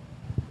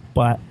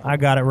 But I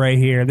got it right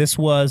here. This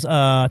was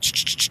Camutau.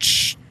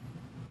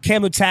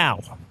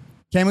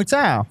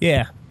 Camutau.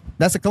 Yeah.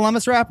 That's a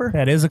Columbus rapper?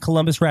 That is a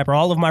Columbus rapper.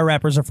 All of my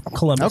rappers are from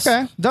Columbus.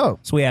 Okay, dope.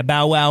 So we have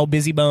Bow Wow,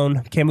 Busy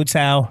Bone,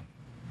 Camutau.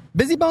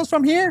 Busy Bone's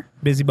from here?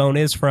 Busy Bone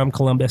is from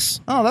Columbus.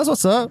 Oh, that's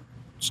what's up.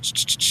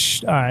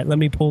 All right, let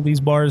me pull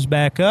these bars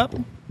back up.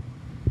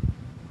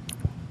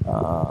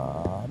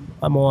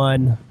 I'm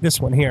on this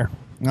one here.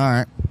 All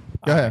right.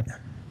 Go ahead.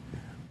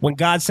 When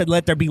God said,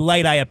 let there be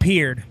light, I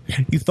appeared.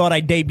 You thought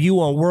I'd debut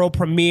on world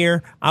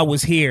premiere? I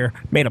was here.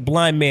 Made a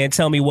blind man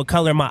tell me what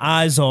color my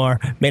eyes are.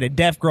 Made a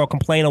deaf girl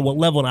complain on what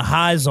level the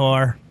highs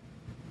are.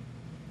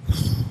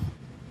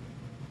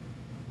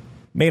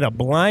 Made a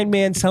blind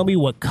man tell me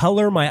what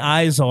color my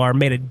eyes are.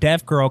 Made a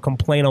deaf girl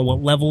complain on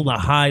what level the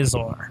highs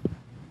are.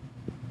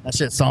 That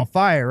shit's on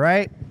fire,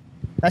 right?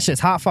 That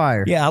shit's hot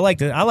fire. Yeah, I like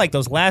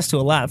those last two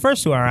a lot. The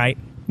first two are all right.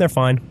 They're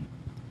fine.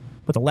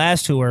 But the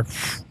last two are...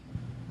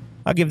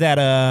 I'll give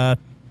that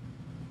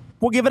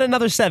we'll give it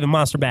another 7,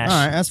 Monster Bash. All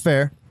right, that's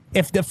fair.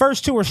 If the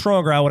first two were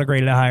stronger, I would have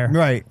graded it higher.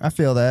 Right, I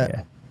feel that.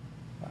 Yeah.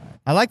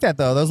 I like that,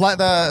 though. Those like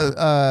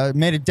the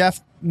made a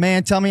deaf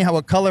man tell me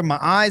what color my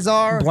eyes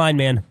are. Blind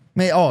man.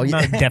 Oh, yeah.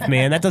 Not deaf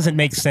man. That doesn't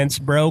make sense,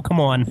 bro. Come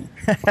on.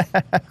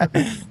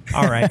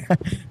 All right.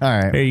 All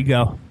right. There you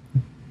go.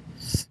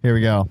 Here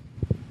we go.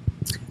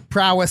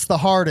 Prowess the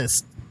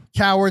hardest.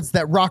 Cowards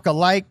that rock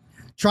alike.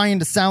 Trying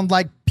to sound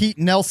like Pete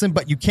Nelson,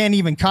 but you can't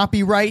even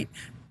copyright.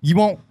 You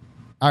won't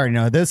I already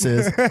know what this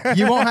is.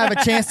 You won't have a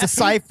chance to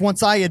siph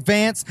once I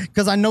advance,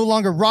 because I no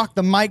longer rock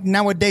the mic.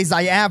 Nowadays,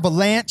 I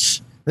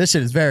avalanche. This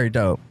shit is very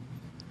dope.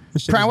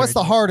 Prowess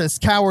the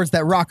hardest, cowards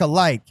that rock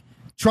alike.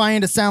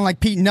 Trying to sound like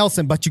Pete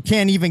Nelson, but you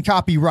can't even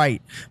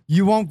copyright.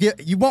 You won't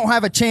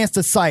have a chance to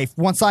siph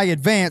once I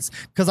advance,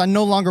 because I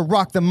no longer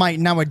rock the mic.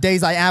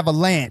 Nowadays, I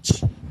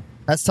avalanche.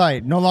 That's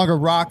tight. No longer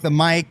rock the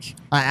mic.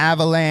 I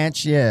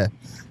avalanche. Yeah.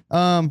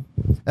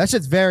 That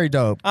shit's very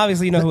dope.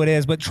 Obviously, you know who it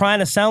is, but trying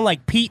to sound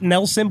like Pete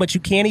Nelson, but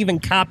you can't even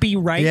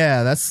copyright.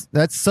 Yeah, that's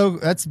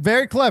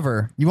very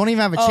clever. You won't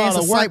even have a chance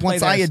to cite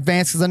once I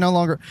advance, because I no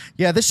longer.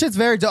 Yeah, this shit's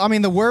very dope. I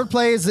mean, the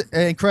wordplay is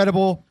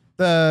incredible.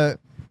 The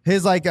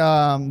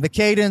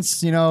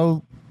cadence,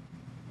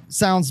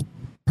 sounds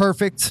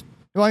perfect.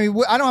 Well, I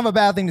mean, I don't have a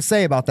bad thing to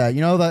say about that.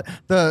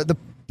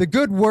 The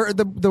good word,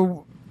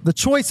 the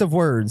choice of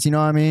words. You know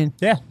what I mean?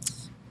 Yeah.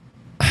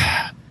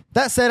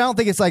 That said, I don't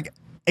think it's like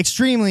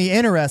extremely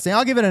interesting.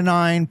 I'll give it a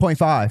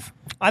 9.5.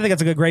 I think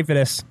that's a good grade for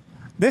this.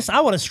 This,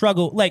 I would have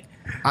struggled. Like,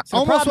 I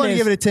almost want to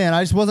give it a 10.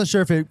 I just wasn't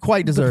sure if it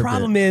quite deserved it. The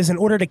problem is, in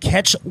order to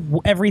catch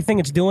everything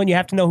it's doing, you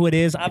have to know who it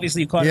is.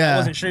 Obviously, you caught it. I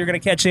wasn't sure you're going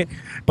to catch it.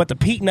 But the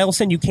Pete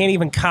Nelson, you can't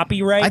even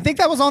copyright. I think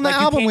that was on the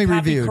album we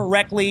reviewed.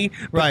 Correctly,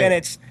 but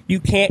then you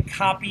can't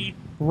copyright.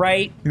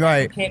 Right.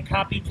 You can't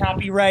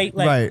copyright.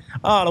 Like,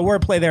 oh, the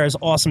wordplay there is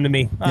awesome to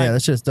me.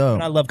 That's just dope.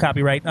 And I love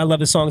copyright. I love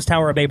the song's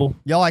Tower of Babel.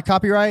 Y'all like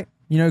copyright?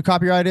 You know who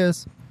copyright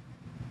is?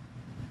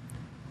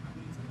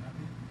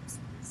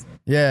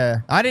 Yeah.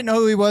 I didn't know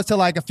who he was till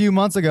like a few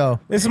months ago.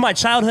 This is my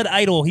childhood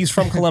idol. He's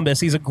from Columbus.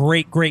 He's a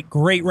great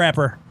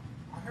rapper.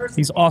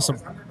 He's awesome.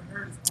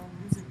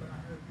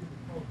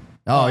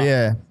 Oh,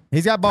 yeah.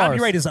 He's got bars.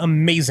 Copyright is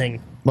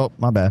amazing. Well,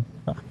 my bad.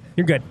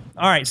 You're good.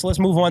 All right, so let's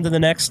move on to the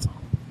next.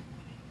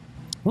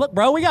 Look,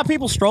 bro, we got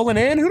people strolling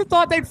in. Who'd have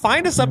thought they'd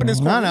find us up in this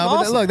corner? I know,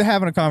 but look, they're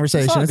having a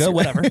conversation. It's all good,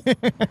 whatever.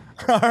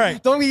 All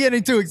right. Don't be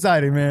getting too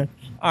excited, man.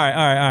 All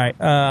right.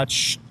 All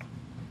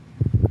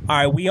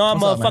right, we on,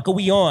 What's motherfucker, up,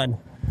 we on.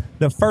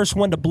 The first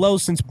one to blow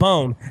since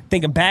Bone.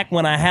 Thinking back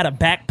when I had a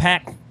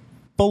backpack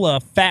full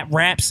of fat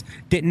raps.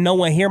 Didn't no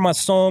one hear my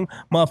song.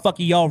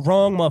 Motherfucker, y'all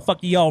wrong.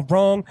 Motherfucker, y'all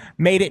wrong.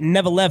 Made it and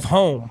never left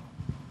home.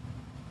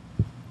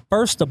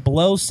 First to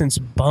blow since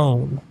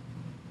Bone.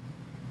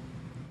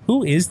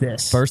 Who is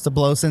this? First to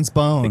blow since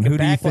Bone. Thinking Who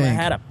do you back when I think?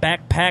 had a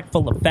backpack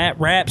full of fat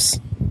raps.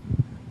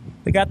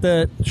 They got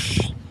the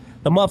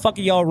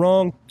motherfucker y'all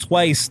wrong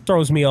twice.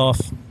 Throws me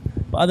off.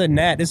 But other than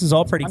that, this is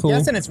all pretty cool. I'm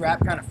guessing it's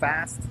rap kind of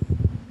fast.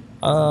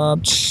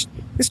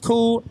 It's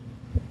cool.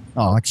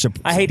 Oh,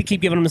 I hate to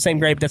keep giving them the same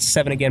grade, but that's a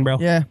 7 again, bro.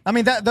 Yeah, I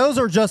mean those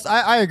are just.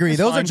 I agree.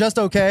 Those are just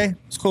okay.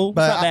 It's cool.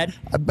 But it's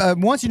not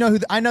bad. Once you know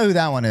I know who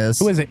that one is.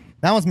 Who is it?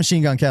 That one's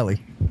Machine Gun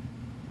Kelly.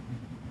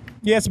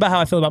 Yeah, it's about how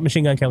I feel about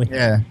Machine Gun Kelly.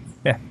 Yeah.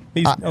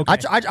 He's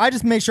okay. I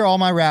just make sure all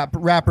my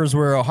rappers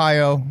were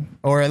Ohio,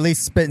 or at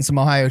least spitting some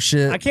Ohio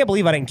shit. I can't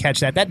believe I didn't catch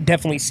that. That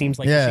definitely seems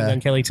like Machine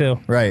Gun Kelly too.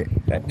 Right.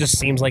 That just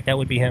seems like that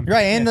would be him.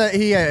 Right, and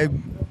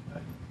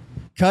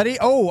Cudi.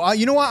 Oh,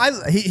 you know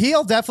what?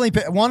 He'll definitely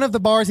pick, one of the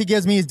bars he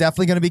gives me is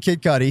definitely going to be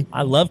Kid Cudi.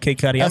 I love Kid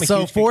Cudi. I'm a so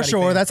huge for Kid Cudi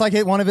sure, fan. that's like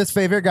one of his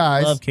favorite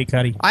guys. I love Kid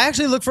Cudi. I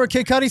actually looked for a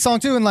Kid Cudi song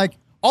too, and like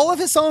all of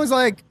his songs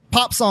like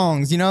pop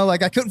songs.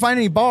 Like I couldn't find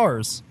any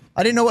bars.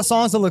 I didn't know what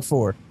songs to look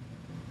for.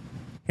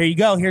 Here you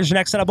go. Here's your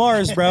next set of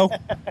bars, bro.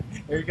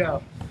 Here you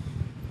go.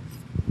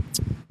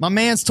 My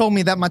man's told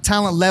me that my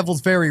talent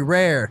level's very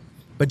rare,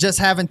 but just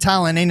having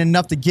talent ain't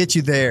enough to get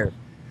you there.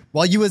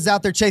 While you was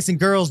out there chasing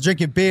girls,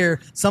 drinking beer,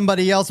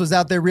 somebody else was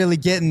out there really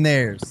getting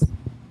theirs.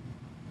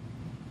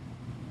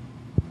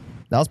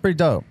 That was pretty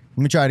dope.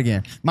 Let me try it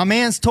again. My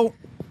man's told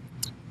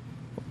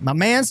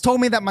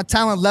me that my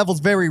talent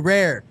level's very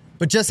rare,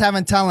 but just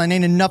having talent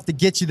ain't enough to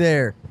get you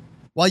there.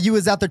 While you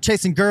was out there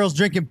chasing girls,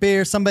 drinking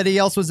beer, somebody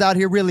else was out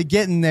here really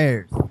getting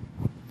theirs. All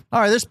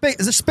right, they're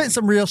spitting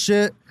some real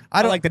shit.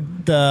 I like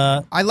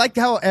the. I like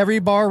how every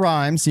bar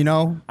rhymes.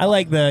 I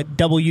like the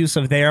double use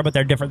of there, but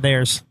they're different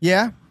theirs.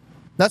 Yeah,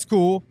 that's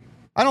cool.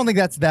 I don't think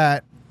that's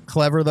that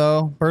clever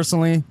though,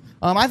 personally.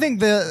 I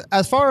think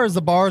as far as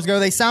the bars go,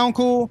 they sound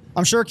cool.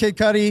 I'm sure Kid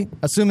Cudi,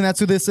 assuming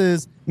that's who this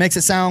is, makes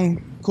it sound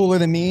cooler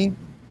than me.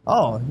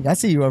 Oh, I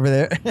see you over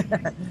there.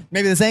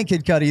 Maybe this ain't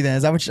Kid Cudi then.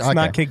 Is that what It's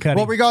not Kid Cudi.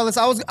 Well, regardless,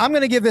 I'm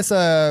gonna give this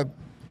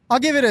I'll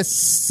give it a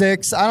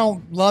 6. I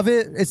don't love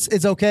it.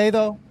 It's okay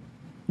though.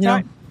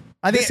 Right.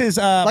 I think this is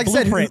like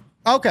Blueprint.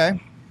 I said,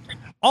 okay.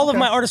 All of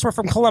my artists were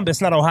from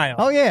Columbus, not Ohio.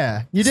 Oh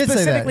yeah, you did say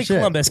that. Specifically Shit.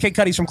 Columbus. Kid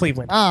Cudi's from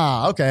Cleveland.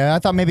 Ah, okay. I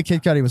thought maybe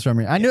Kid Cudi was from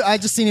here. I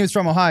just seen he was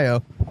from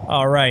Ohio.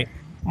 All right.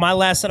 My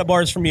last set of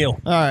bars from you. All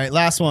right,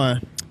 last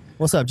one.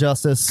 What's up,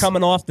 Justice?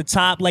 Coming off the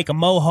top like a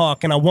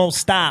mohawk, and I won't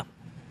stop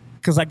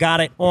because I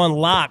got it on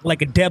lock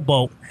like a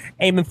deadbolt.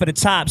 Aiming for the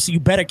top, so you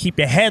better keep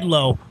your head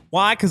low.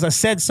 Why? Because I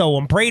said so.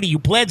 I'm Brady, you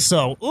bled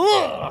so.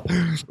 Ugh.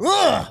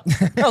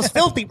 That was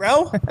filthy,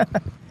 bro.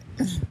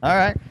 All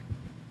right.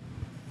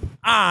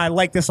 I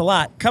like this a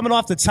lot. Coming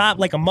off the top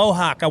like a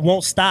mohawk, I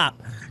won't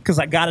stop because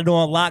I got it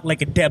on lock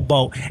like a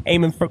deadbolt.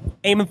 Aiming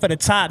for the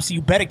top, so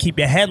you better keep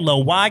your head low.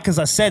 Why? Because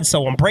I said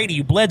so. I'm Brady,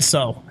 you bled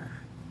so.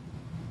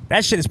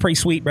 That shit is pretty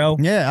sweet, bro.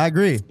 Yeah, I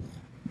agree.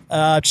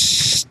 I'm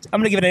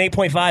gonna give it an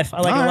 8.5.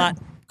 I like it a lot.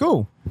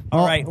 Cool.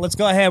 All right, let's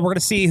go ahead. We're gonna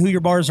see who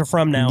your bars are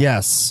from now.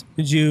 Yes.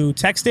 Did you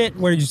text it?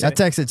 Where did you send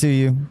I texted to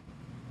you.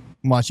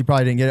 Watch, you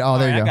probably didn't get it. Oh,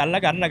 there you go.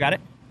 I got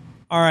it.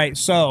 All right,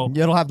 so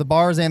It'll have the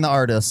bars and the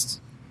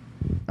artist.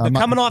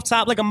 coming off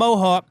top like a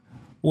mohawk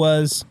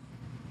was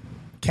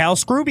Cal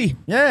Scrooby.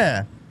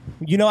 Yeah.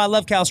 You know I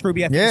love Cal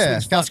Scrooby. I think he's sweet Yeah.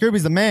 as Cal fuck.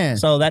 Scrooby's the man.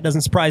 So that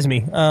doesn't surprise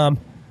me.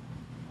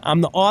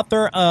 I'm the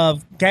author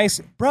of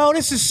Gangsta. Bro,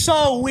 this is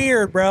so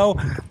weird, bro.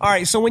 All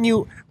right, so when we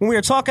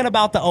were talking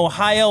about the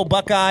Ohio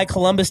Buckeye,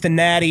 Columbus to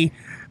Natty,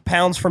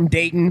 Pounds from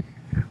Dayton,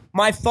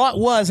 my thought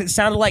was it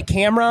sounded like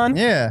Cameron.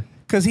 Yeah.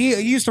 Because he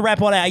used to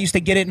rap on that. I used to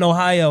get it in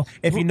Ohio.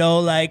 If you know,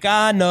 like,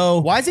 I know.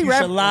 Why is he you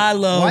rap? should lie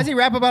low. Why is he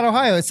rap about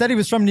Ohio? It said he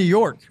was from New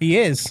York. He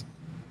is.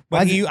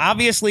 But he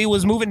obviously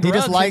was moving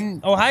drugs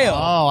in Ohio.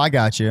 Oh, I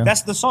got you.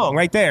 That's the song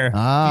right there.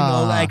 Ah.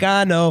 You know, like,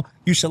 I know.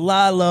 You should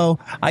lie low.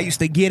 I used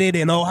to get it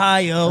in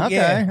Ohio. Okay.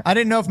 Yeah. I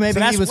didn't know if maybe So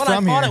that's he was what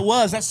from I thought here. it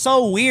was. That's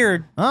so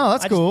weird. Oh,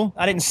 that's cool.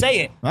 I didn't say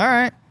it. All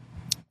right.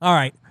 All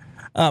right.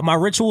 My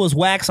ritual is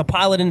wax a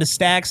pilot into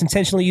stacks.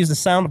 Intentionally use the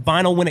sound of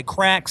vinyl when it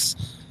cracks.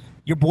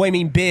 Your boy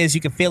mean biz. You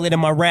can feel it in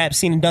my rap.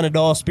 Seen and done it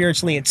all.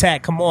 Spiritually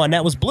intact. Come on.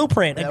 That was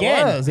Blueprint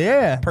again. That was,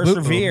 yeah.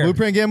 Persevere.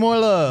 Blueprint, get more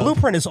love.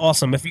 Blueprint is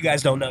awesome. If you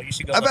guys don't know, you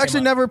should go. I've look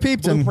actually him up. never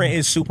peeped him. Blueprint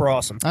is super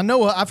awesome. I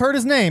know. I've heard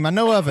his name. I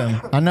know of him.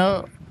 I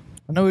know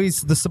he's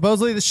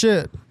supposedly the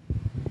shit.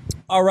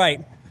 All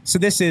right. So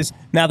this is,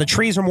 now the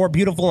trees are more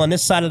beautiful on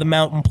this side of the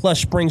mountain.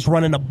 Plush springs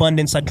run in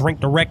abundance. I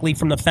drink directly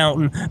from the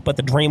fountain, but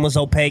the dream was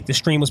opaque. The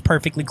stream was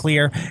perfectly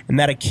clear. And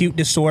that acute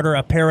disorder,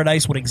 a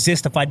paradise would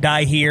exist if I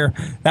die here.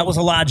 That was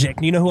Illogic.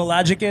 Do you know who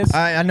Illogic is?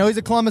 I know he's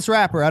a Columbus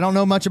rapper. I don't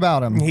know much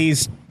about him. He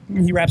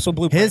raps with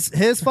Blueprint.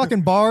 His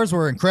fucking bars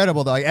were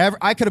incredible though. Like,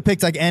 I could have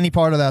picked like any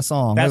part of that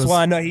song. That's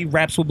why I know he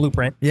raps with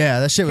Blueprint. Yeah,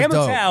 that shit was Camu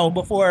dope. Tao,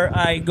 before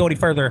I go any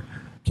further,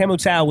 Camu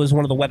Tao was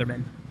one of the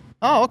weathermen.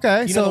 Oh,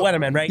 okay. You know the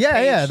Weatherman, right? Yeah,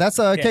 Cage? yeah. That's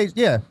a Yeah. Cage.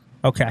 Yeah.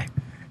 Okay.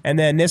 And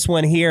then this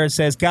one here, it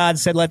says, God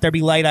said, let there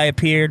be light, I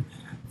appeared.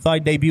 Thought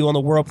I'd debut on the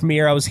world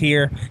premiere, I was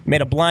here.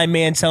 Made a blind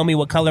man tell me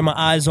what color my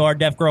eyes are.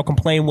 Deaf girl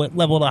complain what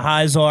level the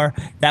highs are.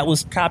 That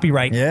was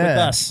copyright Yeah. with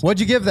us.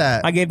 What'd you give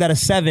that? I gave that a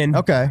 7.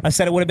 Okay. I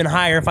said it would have been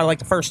higher if I liked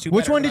the first two.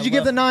 Which better, one but did I you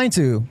give the love- 9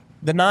 to?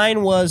 The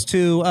 9 was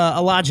to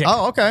Illogic.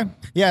 Oh, okay.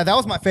 Yeah, that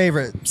was my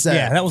favorite set.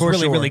 Yeah, that was for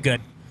really, sure. really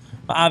good.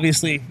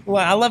 Obviously,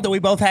 well, I love that we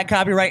both had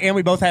copyright and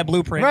we both had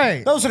Blueprint.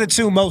 Right. Those are the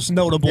two most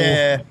notable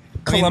Yeah.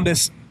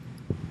 Columbus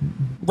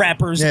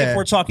rappers Yeah. if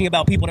we're talking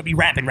about people to be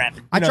rapping. You know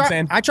what I'm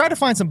saying? I tried to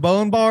find some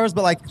bone bars,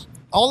 but like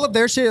all of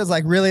their shit is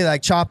like really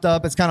like chopped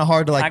up. It's kind of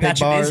hard to like I got pick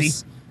you bars.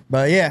 busy.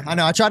 But yeah, I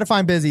know. I tried to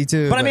find Busy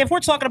too. But I mean, if we're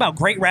talking about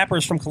great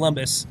rappers from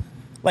Columbus,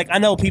 like I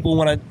know people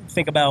want to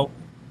think about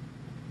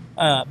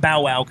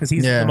Bow Wow because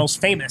he's Yeah. the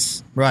most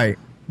famous. right.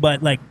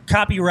 But like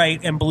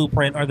Copyright and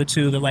Blueprint are the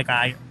two that like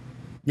I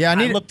Yeah, I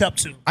looked up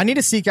to. I need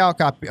to seek out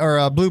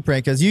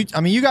Blueprint because you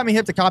got me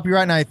hip to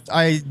Copyright, and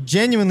I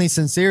genuinely,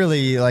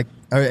 sincerely like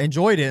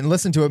enjoyed it and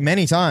listened to it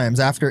many times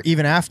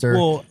even after.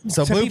 Well,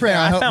 so to be Blueprint, fair,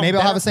 I hope found maybe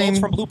I'll have better the quotes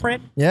same. from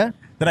Blueprint Yeah.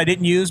 that I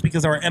didn't use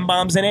because there were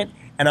M-bombs in it,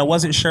 and I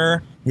wasn't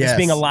sure this Yes.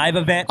 being a live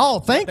event. Oh,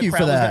 what thank the you for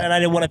crowd was- that. And I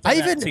didn't want to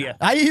throw that to you.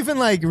 I even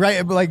like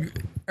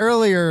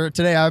earlier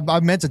today, I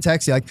meant to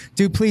text you like,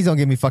 dude, please don't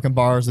give me fucking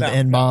bars with No,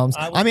 N bombs.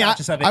 no, I was I mean,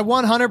 conscious of it. I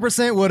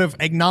 100% would have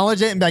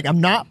acknowledged it and be like,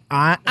 I'm not.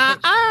 I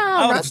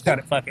I'm would not have just done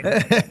it. Fuck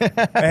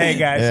it. Hey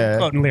guys, Yeah.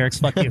 quoting lyrics.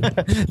 Fuck you.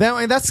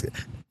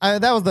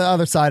 That was the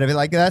other side of it.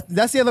 Like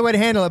that's the other way to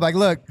handle it. Like,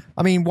 look,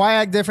 I mean, why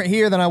act different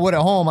here than I would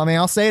at home? I mean,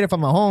 I'll say it if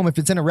I'm at home. If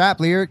it's in a rap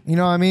lyric, you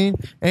know what I mean?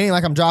 It ain't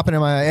like I'm dropping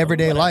in my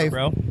everyday Whatever, life.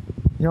 bro. You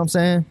know what I'm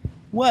saying?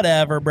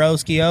 Whatever,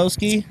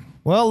 broski-oski.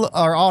 Well,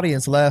 our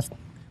audience left.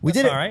 We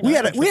That's did it. all right.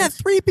 We No, had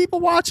 3 people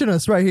watching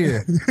us right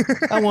here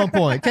at one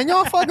point. Can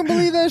y'all fucking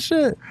believe that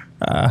shit?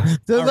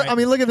 Dude, all right. I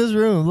mean, look at this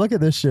room. Look at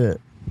this shit.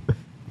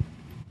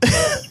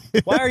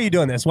 Why are you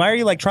doing this? Why are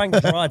you like trying to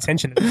draw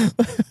attention to this?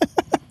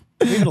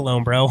 Leave it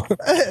alone, bro.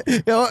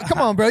 You know, come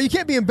on, bro. You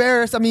can't be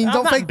embarrassed. I mean, I'm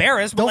don't not fake.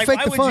 embarrassed, but Don't like, fake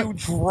why the would fun, you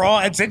draw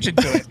attention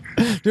to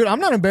it? dude. I'm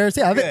not embarrassed.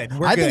 Yeah, Good.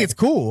 We're I think good. it's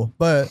cool,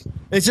 but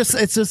it's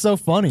just so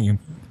funny.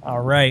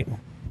 All right.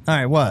 All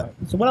right, what?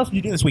 So what else did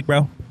you do this week,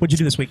 bro? What'd you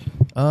do this week?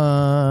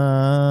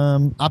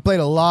 I played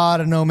a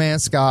lot of No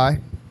Man's Sky.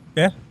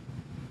 Yeah.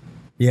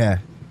 Yeah,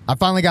 I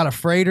finally got a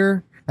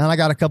freighter, and I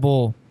got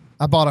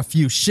I bought a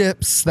few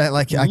ships that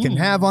like I can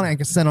have on it. I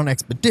can send on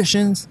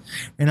expeditions,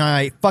 and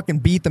I fucking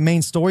beat the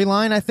main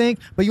storyline, I think.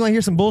 But you want to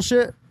hear some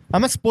bullshit? I'm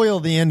gonna spoil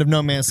the end of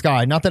No Man's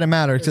Sky. Not that it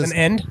matters. There's an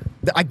end?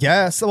 I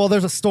guess. Well,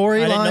 there's a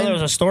storyline. I didn't know there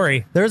was a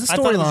story. There's a I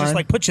thought it was storyline. just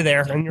like put you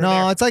there and you're No,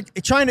 there. it's like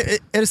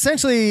it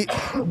essentially,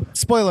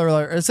 spoiler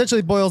alert, it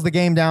essentially boils the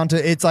game down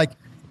to it's like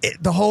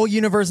the whole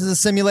universe is a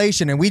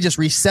simulation and we just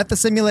reset the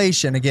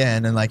simulation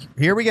again and like,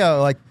 here we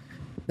go. Like,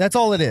 that's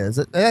all it is.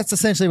 That's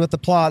essentially what the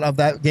plot of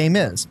that game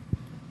is.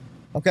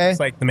 Okay? It's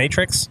like The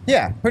Matrix.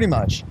 Yeah, pretty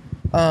much.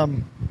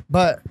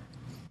 But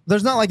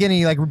there's not like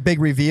any like big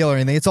reveal or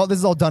anything. This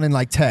is all done in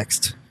like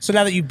text. So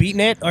now that you've beaten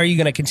it, are you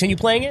going to continue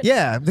playing it?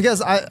 Yeah,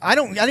 because I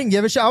didn't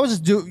give a shit. I was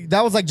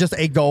that was like just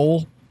a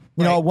goal.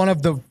 You know, one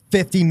of the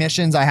 50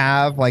 missions I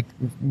have, like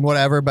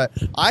whatever. But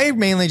I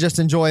mainly just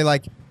enjoy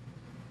like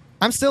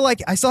I still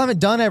haven't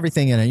done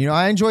everything in it. You know,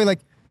 I enjoy like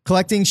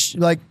collecting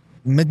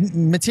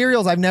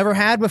materials I've never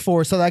had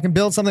before so that I can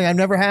build something I've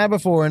never had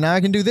before, and now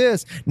I can do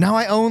this. Now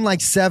I own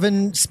like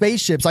 7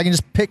 spaceships. I can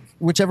just pick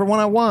whichever one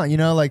I want, you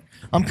know, like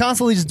I'm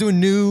constantly just doing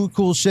new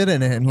cool shit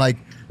in it, and like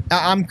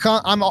I'm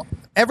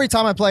every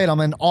time I play it I'm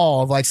in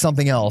awe of like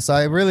something else.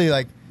 I really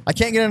like I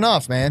can't get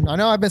enough, man. I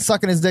know I've been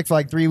sucking his dick for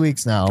like 3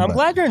 weeks now. I'm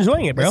glad you're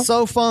enjoying it, bro. It's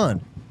so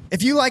fun.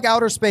 If you like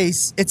outer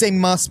space, it's a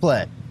must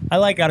play. I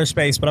like outer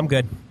space, but I'm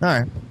good. All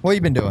right. What have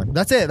you been doing?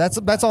 That's it.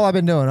 That's all I've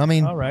been doing. I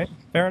mean, all right.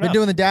 Fair enough. Been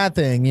doing the dad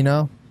thing, you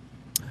know?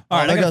 All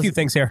right, I got a few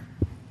things here.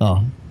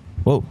 Oh.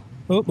 Whoa.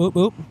 Oop, oop,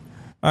 oop.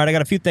 All right, I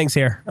got a few things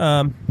here.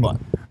 What?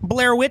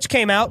 Blair Witch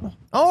came out.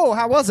 Oh,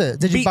 how was it?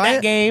 Did you Beat buy that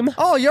it? game.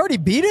 Oh, you already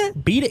beat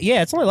it? Beat it?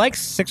 Yeah, it's only like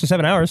 6 or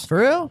 7 hours. For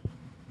real?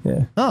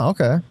 Yeah. Oh,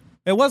 okay.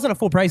 It wasn't a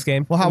full price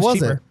game. Well, how was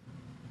cheaper.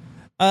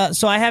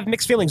 So I have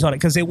mixed feelings on it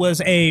because it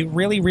was a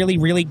really, really,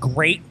 really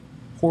great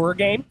horror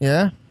game.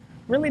 Yeah?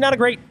 Really not a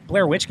great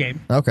Blair Witch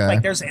game. Okay.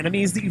 Like there's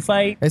enemies that you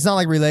fight. It's not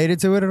like related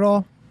to it at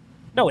all?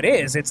 No, it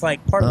is. It's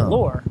like part of the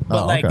lore.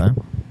 But like okay.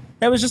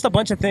 there was just a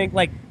bunch of things.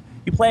 Like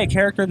you play a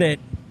character that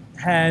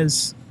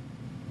has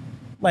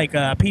like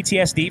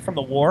PTSD from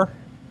the war.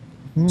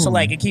 So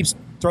like it keeps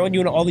throwing you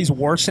into all these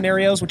war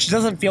scenarios, which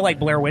doesn't feel like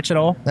Blair Witch at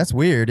all. That's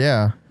weird,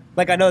 yeah.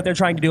 Like I know that they're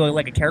trying to do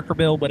like a character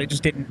build, but it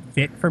just didn't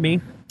fit for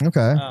me.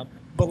 Okay.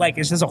 But like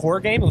it's just a horror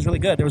game. It was really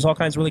good. There was all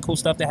kinds of really cool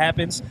stuff that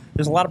happens.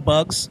 There's a lot of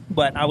bugs,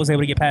 but I was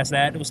able to get past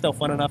that. It was still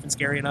fun enough and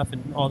scary enough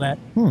and all that.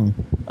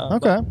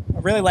 Okay. I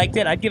really liked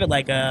it. I'd give it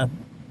like a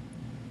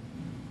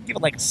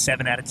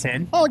 7 out of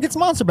 10. Oh, it gets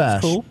Monster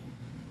Bash. Cool.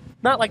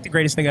 Not like the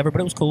greatest thing ever, but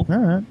it was cool. All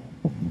right.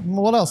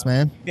 What else,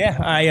 man? Yeah,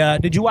 I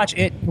did you watch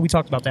it? We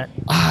talked about that.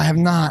 I have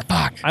not.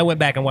 Fuck. I went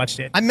back and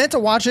watched it. I meant to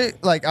watch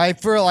it. Like I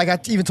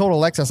even told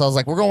Alexis, I was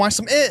like, we're gonna watch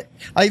some It.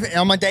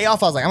 On my day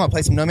off, I was like, I'm gonna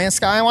play some No Man's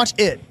Sky and watch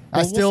It. I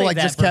Well, still we'll like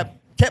save just that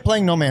kept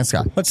playing No Man's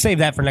Sky. Let's save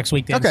that for next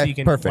week then, Okay, so you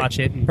can perfect. watch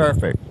it. And,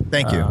 Perfect.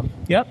 Thank you.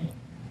 Yep.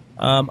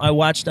 I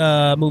watched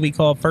a movie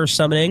called First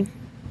Summoning.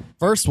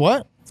 First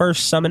what?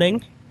 First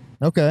Summoning.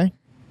 Okay.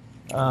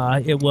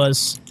 It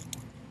was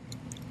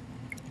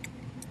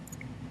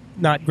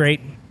not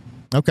great.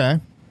 Okay.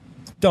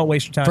 Don't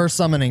waste your time. First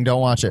Summoning.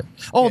 Don't watch it.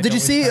 Oh, Yeah, did you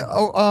don't see? waste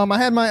I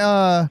had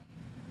my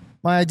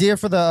idea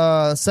for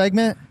the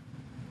segment.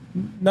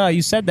 No,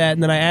 you said that,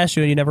 and then I asked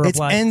you, and you never It's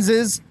replied.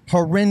 Enz's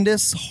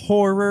horrendous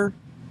horror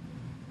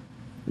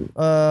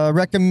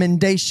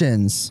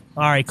recommendations.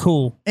 All right,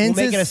 cool. We'll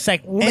make it a Enz's-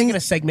 We'll make it a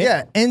segment.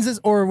 Yeah, Enz's,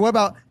 or what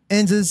about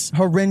Enz's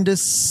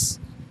horrendously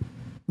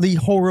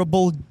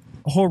horrible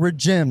horror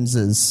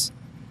gems?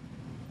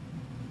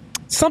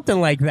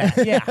 Something like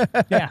that.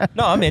 Yeah, yeah.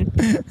 No, I'm in.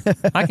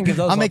 I can give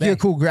those. I'll all make day. you a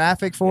cool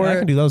graphic for Yeah, I it.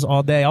 can do those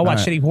all day. I'll watch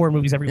All right. shitty horror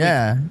movies every week.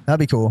 Yeah, that'd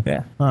be cool.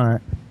 Yeah. All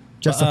right.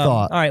 Just a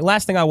thought. All right,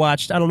 last thing I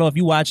watched. I don't know if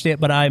you watched it,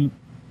 but I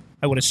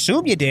would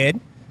assume you did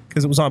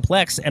because it was on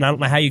Plex, and I don't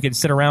know how you could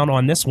sit around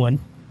on this one.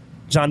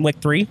 John Wick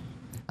 3.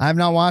 I have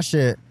not watched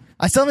it.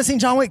 I still haven't seen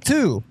John Wick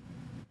 2.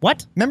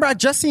 What? Remember, I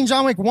just seen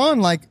John Wick 1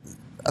 like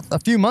a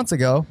few months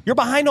ago. You're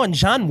behind on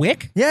John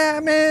Wick? Yeah,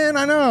 man,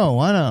 I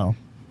know.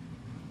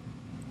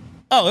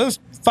 Oh, it was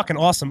fucking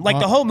awesome. Like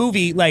the whole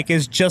movie, like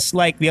is just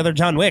like the other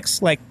John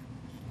Wicks. Like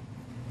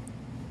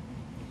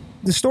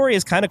the story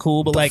is kind of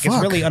cool, but like it's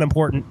fuck? really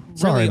unimportant.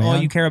 Sorry, Really, all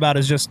man. you care about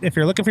is just if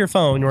you're looking for your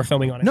phone, you're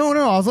filming on it. No,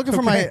 I was looking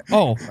for my.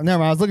 Oh, never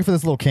mind. I was looking for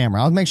this little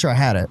camera. I'll make sure I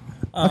had it.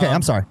 Okay,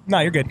 I'm sorry. No,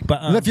 you're good.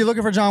 But If you're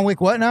looking for John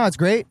Wick, what now? It's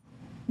great.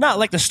 no,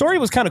 like the story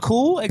was kind of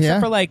cool, except Yeah.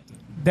 for like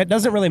that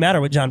doesn't really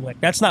matter with John Wick.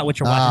 That's not what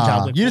you're watching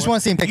John Wick. you just for.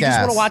 wanna see him kick You just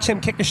ass. want to watch him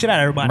kick the shit out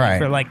of everybody Right.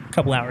 for like a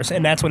couple hours,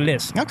 and that's what it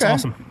is. It's Okay.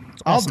 awesome.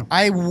 It's awesome.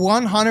 I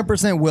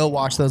 100% will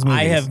watch those movies.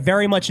 I have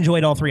very much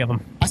enjoyed all 3 of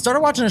them. I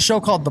started watching a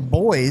show called The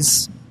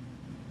Boys.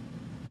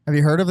 Have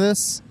you heard of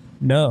this?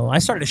 No, I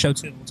started a show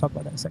too. We'll talk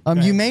about that in a second. Go You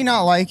ahead. may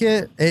not like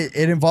it.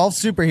 It involves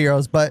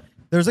superheroes, but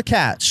there's a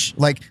catch.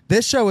 Like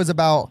this show is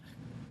about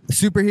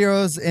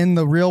superheroes in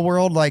the real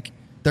world. Like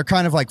they're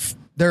kind of like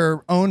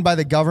they're owned by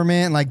the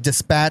government, like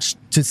dispatched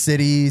to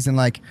cities, and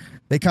like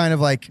they kind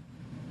of like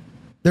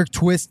they're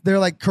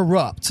like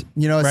corrupt.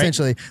 You know, Right.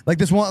 essentially. Like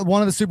this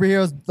one of the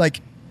superheroes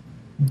like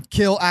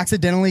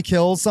accidentally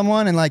kills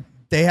someone, and like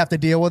they have to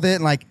deal with it,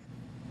 and like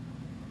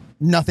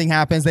nothing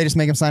happens. They just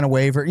make him sign a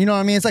waiver. You know what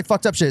I mean? It's like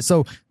fucked up shit.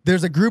 So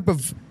there's a group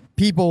of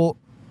people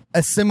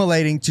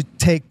assimilating to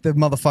take the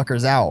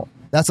motherfuckers out.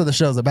 That's what the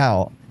show's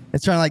about.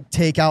 It's trying to like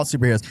take out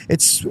superheroes.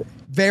 It's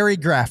very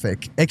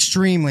graphic,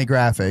 extremely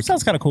graphic.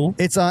 Sounds kind of cool.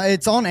 It's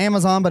on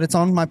Amazon, but it's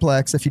on my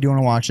Plex if you do want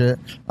to watch it.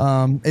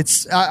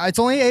 It's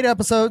only 8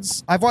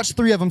 episodes. I've watched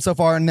 3 of them so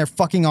far, and they're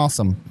fucking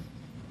awesome.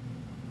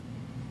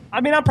 I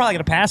mean, I'm probably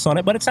gonna pass on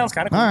it, but it sounds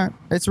kind of cool. All right,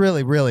 it's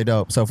really really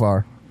dope so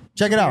far.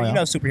 Check it out. You y'all.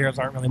 know, superheroes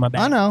aren't really my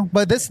bag. I know,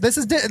 but this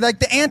is like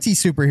the anti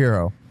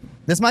superhero.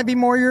 This might be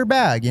more your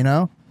bag, you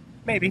know.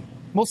 Maybe.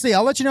 We'll see.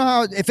 I'll let you know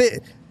how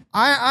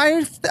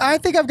I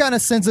think I've gotten a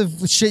sense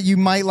of shit you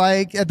might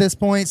like at this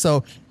point.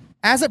 So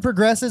as it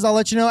progresses, I'll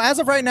let you know. As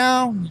of right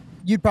now,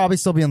 you'd probably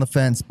still be on the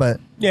fence, but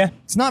Yeah.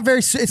 it's not very.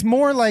 It's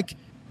more like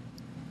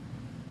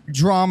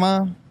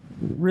drama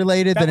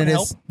related That than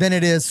would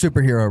it is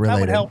superhero related. That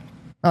would help.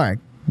 All right.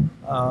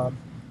 All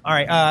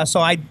right. So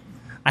I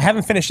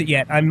haven't finished it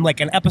yet. I'm like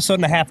an episode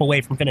and a half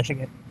away from finishing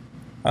it,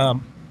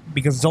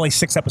 because it's only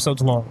 6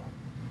 episodes long.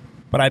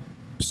 But I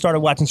started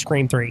watching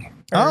Scream 3.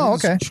 Oh,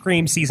 okay.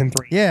 Scream season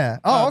 3. Yeah.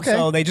 Oh, okay.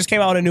 So they just came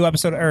out with a new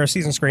episode or a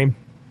season Scream,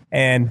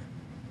 and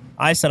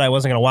I said I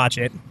wasn't going to watch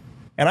it,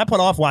 and I put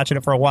off watching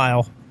it for a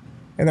while,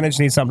 and then I just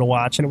need something to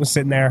watch, and it was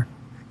sitting there,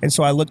 and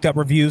so I looked up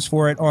reviews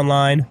for it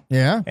online.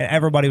 Yeah. And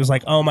everybody was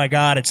like, "Oh my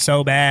god, it's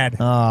so bad."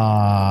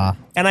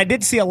 And I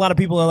did see a lot of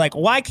people are like,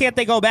 "Why can't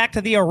they go back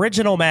to the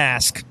original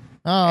Mask?"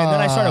 And then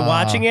I started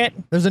watching it.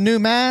 There's a new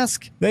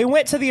Mask. They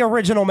went to the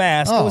original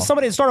Mask. Oh. It was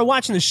somebody that started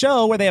watching the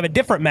show where they have a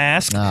different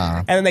mask,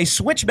 and then they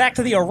switch back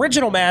to the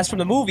original mask from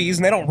the movies,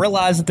 and they don't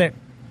realize that they're...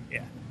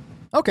 Yeah.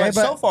 Okay, But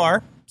so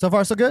far, so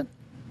good.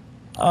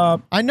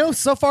 I know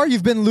so far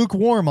you've been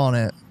lukewarm on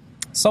it.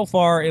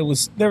 there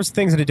was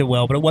things that it did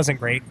well, but it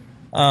wasn't great.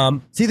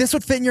 See, this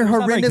would fit in your It's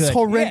not very horrendous.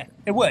 good. Yeah,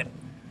 it would.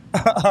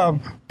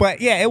 But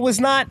yeah, it was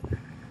not...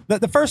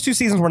 The first 2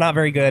 seasons were not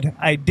very good.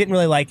 I didn't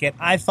really like it.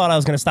 I thought I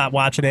was going to stop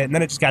watching it, and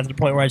then it just got to the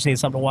point where I just needed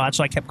something to watch,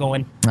 so I kept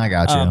going. I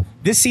got you.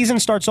 This season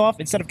starts off,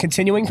 instead of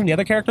continuing from the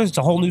other characters, it's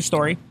a whole new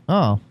story,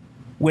 Oh,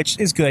 which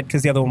is good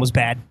because the other one was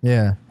bad.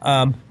 yeah.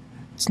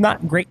 It's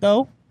not great,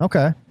 though,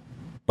 Okay.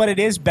 but it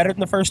is better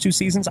than the first 2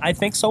 seasons, I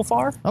think, so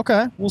far.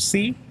 Okay. We'll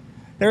see.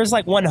 There's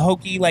like one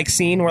hokey like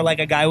scene where like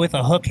a guy with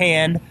a hook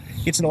hand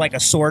gets into like a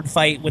sword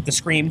fight with the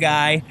Scream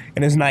guy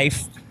and his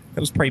knife. It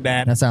was pretty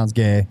bad. That sounds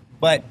gay.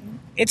 But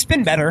it's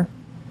been better.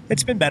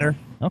 It's been better.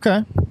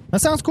 Okay. That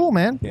sounds cool,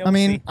 man. Yeah, I we'll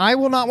mean, see. I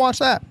will not watch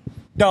that.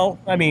 No,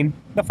 I mean,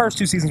 the first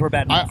 2 seasons were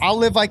bad enough. I'll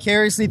live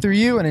vicariously through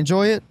you and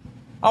enjoy it.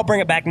 I'll bring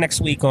it back next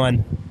week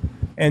on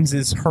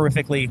Enz's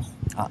horrifically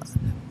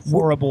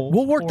horrible.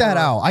 We'll work that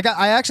horror. out.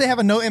 I actually have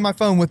a note in my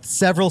phone with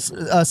several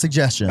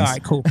suggestions. All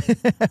right, cool.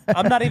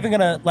 I'm not even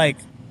going to, like,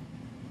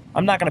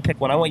 I'm not going to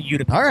pick one. I want you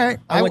to pick All right.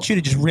 one. I want you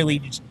to just really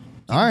just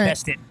All right.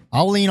 invest it.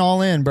 I'll lean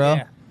all in, bro.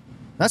 Yeah.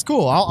 That's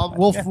cool.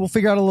 We'll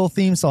figure out a little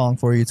theme song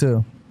for you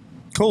too.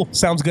 Cool.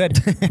 Sounds good.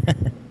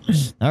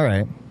 All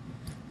right.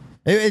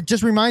 It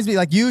just reminds me,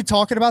 like you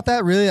talking about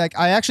that, really, like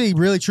I actually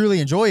really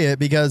truly enjoy it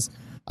because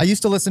I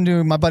used to listen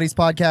to my buddy's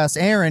podcast,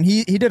 Aaron.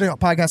 He did a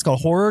podcast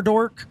called Horror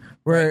Dork,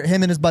 where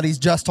him and his buddies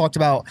just talked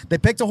about, they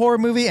picked a horror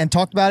movie and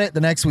talked about it the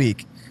next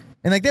week.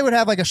 And like they would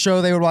have like a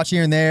show they would watch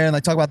here and there and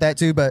like talk about that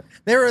too. But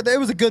there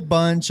was a good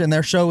bunch and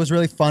their show was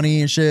really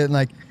funny and shit. And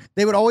like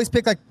they would always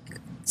pick like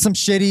some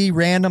shitty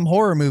random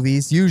horror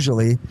movies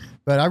usually.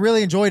 But I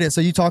really enjoyed it.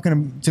 So you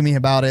talking to me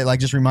about it like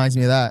just reminds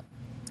me of that.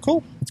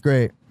 Cool. It's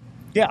great.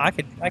 Yeah, I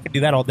could do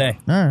that all day.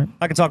 All right.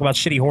 I could talk about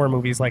shitty horror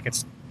movies like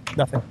it's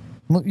nothing.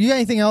 Well, you got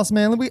anything else,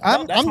 man?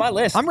 That's my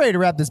list. I'm ready to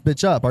wrap this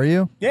bitch up. Are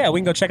you? Yeah, we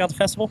can go check out the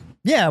festival.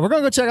 Yeah, we're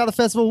gonna go check out the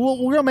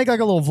festival. We're gonna make like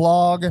a little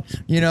vlog.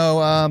 You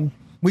know,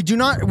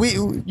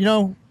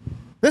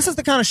 this is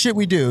the kind of shit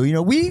we do. You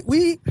know,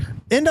 we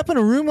end up in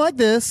a room like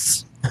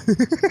this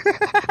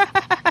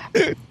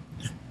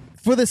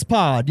for this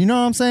pod. You know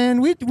what I'm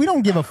saying? We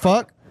don't give a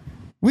fuck.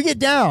 We get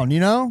down. You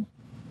know,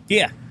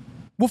 Yeah.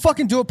 we'll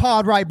fucking do a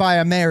pod right by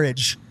a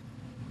marriage.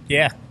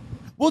 Yeah.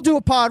 We'll do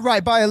a pod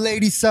right by a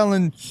lady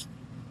selling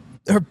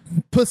her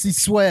pussy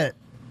sweat.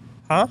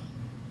 Huh?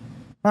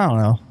 I don't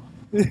know.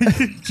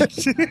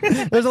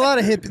 There's a lot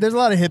of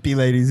hippie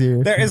ladies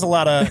here. There is a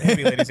lot of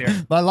hippie ladies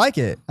here. But I like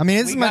it. I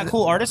mean, We got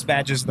cool artist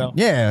badges, though.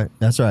 Yeah,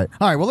 that's right.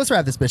 All right, well, let's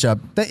wrap this bitch up.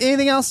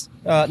 Anything else?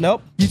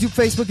 Nope. YouTube,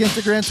 Facebook,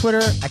 Instagram, Twitter,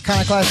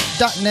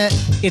 iconoclast.net.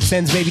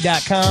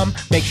 Itsensbaby.com.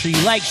 Make sure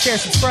you like, share,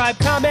 subscribe,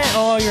 comment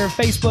on all your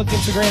Facebook,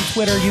 Instagram,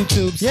 Twitter,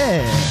 YouTubes.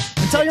 Yeah.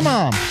 And tell your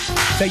mom.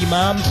 Tell your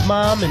mom's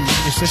mom and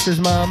your sister's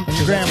mom and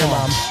your grandma. Your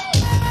mom.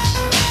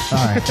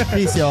 All right.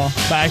 Peace, y'all.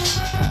 Bye.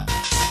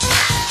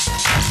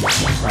 All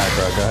right,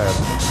 bro, go ahead.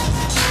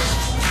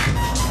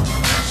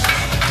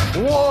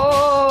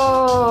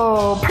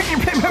 Whoa!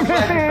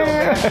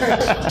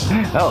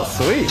 That was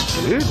sweet,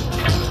 dude.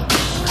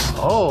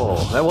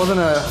 Oh, that wasn't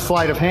a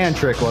sleight of hand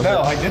trick, was it?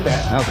 No, I did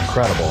that. That was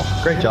incredible.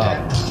 Great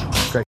job.